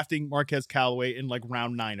literally drafting Marquez Callaway in like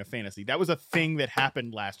round 9 of fantasy. That was a thing that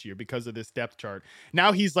happened last year because of this depth chart.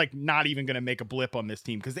 Now he's like not even going to make a blip on this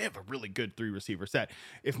team because they have a really good 3 receiver set.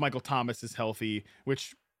 If Michael Thomas is healthy,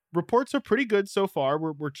 which reports are pretty good so far,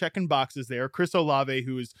 we're checking boxes there. Chris Olave,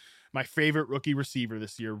 who is my favorite rookie receiver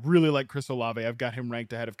this year. Really like Chris Olave. I've got him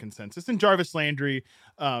ranked ahead of consensus. And Jarvis Landry,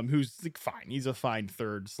 who's fine. He's a fine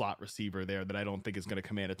 3rd slot receiver there that I don't think is going to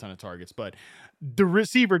command a ton of targets. But the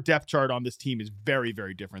receiver depth chart on this team is very,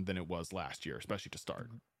 very different than it was last year, especially to start.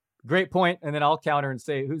 Great point. And then I'll counter and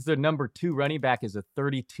say, who's the number 2 running back is a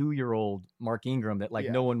 32-year-old Mark Ingram that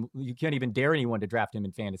no one, you can't even dare anyone to draft him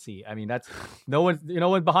in fantasy. I mean, that's no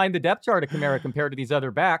one behind the depth chart of Kamara compared to these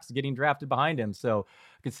other backs getting drafted behind him. So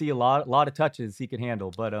I could see a lot of touches he could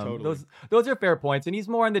handle, but totally. those are fair points. And he's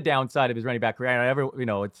more on the downside of his running back career.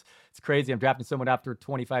 It's crazy. I'm drafting someone after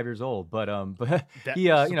 25 years old, but he,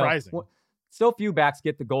 surprising. So few backs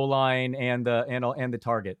get the goal line and the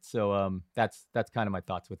target. So that's kind of my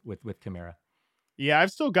thoughts with Kamara. Yeah,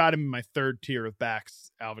 I've still got him in my 3rd tier of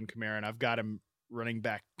backs, Alvin Kamara, and I've got him running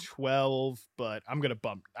back 12. But I'm gonna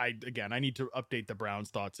bump. I need to update the Browns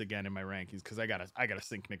thoughts again in my rankings because I gotta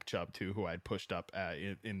sink Nick Chubb too, who I had pushed up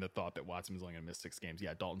in the thought that Watson was only gonna miss 6 games.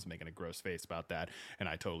 Yeah, Dalton's making a gross face about that, and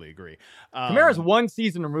I totally agree. Kamara's 1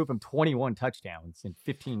 season removed from 21 touchdowns in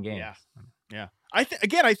 15 games. Yeah. I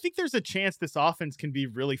think there's a chance this offense can be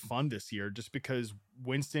really fun this year just because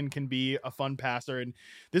Winston can be a fun passer and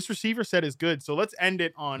this receiver set is good. So let's end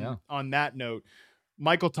it on that note.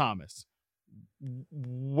 Michael Thomas.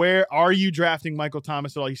 Where are you drafting Michael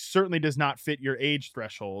Thomas at all? He certainly does not fit your age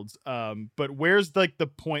thresholds. But where's like the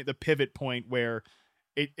pivot point where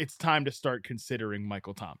it's time to start considering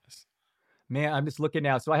Michael Thomas? Man, I'm just looking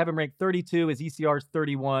now. So I have him ranked 32. His ECR is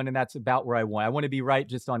 31, and that's about where I want. I want to be right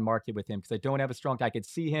just on market with him because I don't have a strong. I could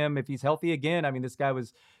see him if he's healthy again. I mean, this guy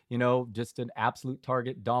was, just an absolute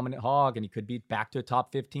target dominant hog, and he could be back to a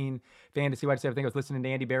top 15 fantasy wide receiver. I think I was listening to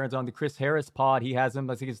Andy Behrens on the Chris Harris pod. He has him,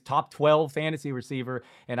 I think he's top 12 fantasy receiver,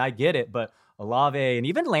 and I get it, but Olave and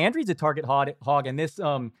even Landry's a target hog, and this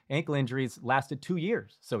ankle injuries lasted 2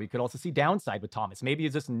 years. So you could also see downside with Thomas. Maybe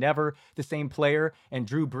he's just never the same player, and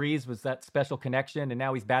Drew Brees was that special connection, and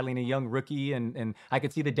now he's battling a young rookie, and I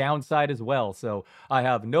could see the downside as well. So I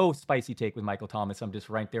have no spicy take with Michael Thomas. I'm just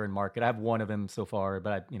right there in market. I have one of them so far,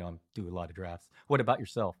 but I do a lot of drafts. What about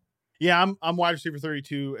yourself? Yeah, I'm wide receiver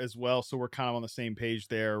 32 as well, so we're kind of on the same page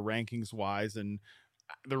there, rankings wise, and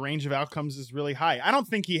the range of outcomes is really high. I don't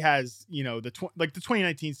think he has, the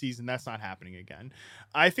 2019 season. That's not happening again.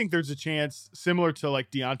 I think there's a chance, similar to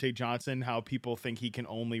like Deontay Johnson, how people think he can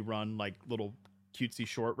only run like little cutesy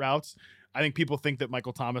short routes. I think people think that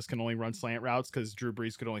Michael Thomas can only run slant routes because Drew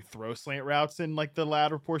Brees could only throw slant routes in like the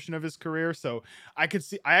latter portion of his career. So I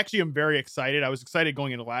actually am very excited. I was excited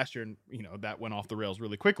going into last year, and that went off the rails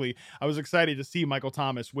really quickly. I was excited to see Michael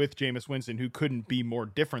Thomas with Jameis Winston, who couldn't be more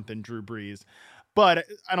different than Drew Brees. But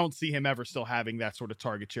I don't see him ever still having that sort of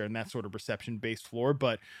target share and that sort of reception-based floor.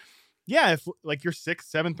 But yeah, if like your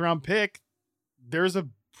 6th, 7th round pick, there's a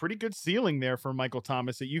pretty good ceiling there for Michael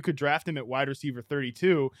Thomas that you could draft him at wide receiver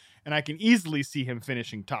 32, and I can easily see him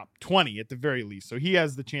finishing top 20 at the very least. So he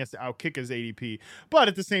has the chance to outkick his ADP. But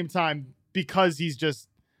at the same time, because he's just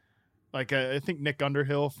like I think Nick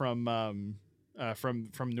Underhill from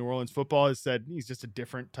New Orleans Football has said he's just a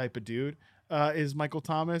different type of dude. Is Michael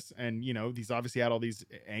Thomas, and he's obviously had all these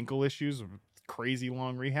ankle issues, crazy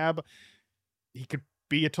long rehab. He could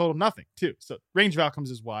be a total nothing too. So range of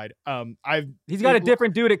outcomes is wide. He's got a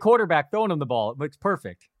different dude at quarterback throwing him the ball. It looks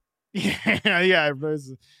perfect. Yeah, there's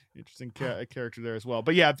an interesting character there as well.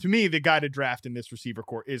 But yeah, to me, the guy to draft in this receiver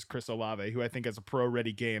core is Chris Olave, who I think has a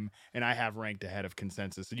pro-ready game, and I have ranked ahead of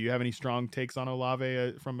consensus. So do you have any strong takes on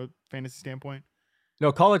Olave from a fantasy standpoint?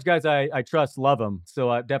 No, college guys I trust, love him. So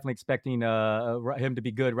I'm definitely expecting him to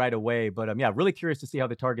be good right away. But really curious to see how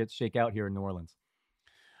the targets shake out here in New Orleans.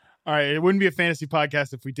 All right, it wouldn't be a fantasy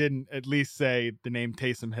podcast if we didn't at least say the name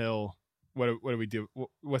Taysom Hill. What do we do?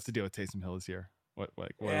 What's the deal with Taysom Hill this year? What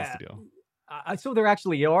is the deal? So there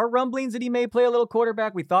actually are rumblings that he may play a little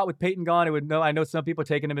quarterback. We thought with Peyton gone, I know some people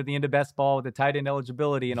taking him at the end of best ball with the tight end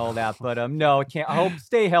eligibility and all that, but no, it can't. I hope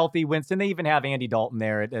stay healthy. Winston, they even have Andy Dalton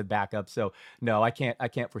there at backup, so no, I can't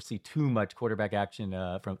foresee too much quarterback action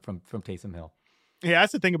from Taysom Hill. Yeah,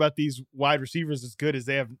 that's the thing about these wide receivers as good as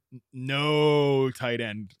they have no tight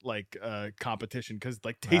end competition, because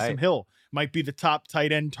like Taysom Hill might be the top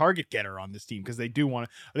tight end target getter on this team, because they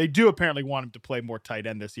do apparently want him to play more tight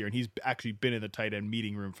end this year, and he's actually been in the tight end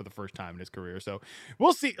meeting room for the first time in his career. So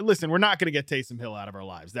we'll see. Listen, we're not going to get Taysom Hill out of our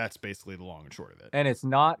lives. That's basically the long and short of it. And it's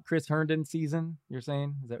not Chris Herndon season, you're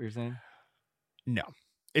saying? Is that what you're saying? No,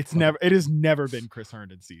 it has never been Chris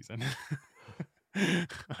Herndon season.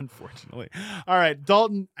 Unfortunately. All right,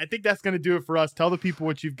 Dalton, I think that's going to do it for us. Tell the people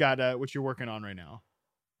what you've got, what you're working on right now.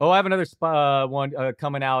 Oh, I have another one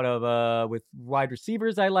coming out of with wide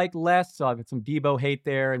receivers I like less. So I've got some Debo hate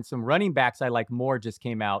there, and some running backs I like more just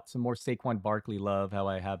came out. Some more Saquon Barkley love, how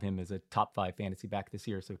I have him as a top 5 fantasy back this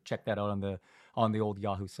year. So check that out on the old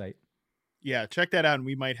Yahoo site. Yeah, check that out, and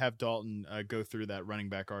we might have Dalton go through that running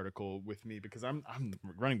back article with me, because I'm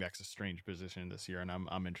running back's a strange position this year, and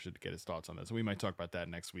I'm interested to get his thoughts on this. So we might talk about that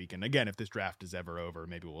next week. And again, if this draft is ever over,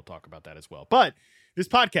 maybe we'll talk about that as well. But this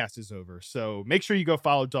podcast is over, so make sure you go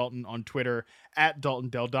follow Dalton on Twitter at Dalton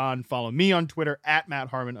Del Don. Follow me on Twitter at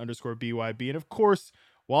 @MattHarmon_BYB. And of course,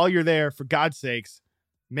 while you're there, for God's sakes,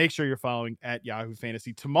 make sure you're following at Yahoo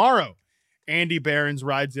Fantasy. Tomorrow, Andy Behrens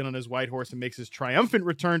rides in on his white horse and makes his triumphant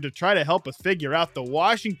return to try to help us figure out the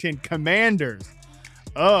Washington Commanders.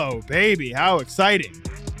 Oh, baby, how exciting.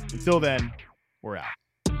 Until then, we're out.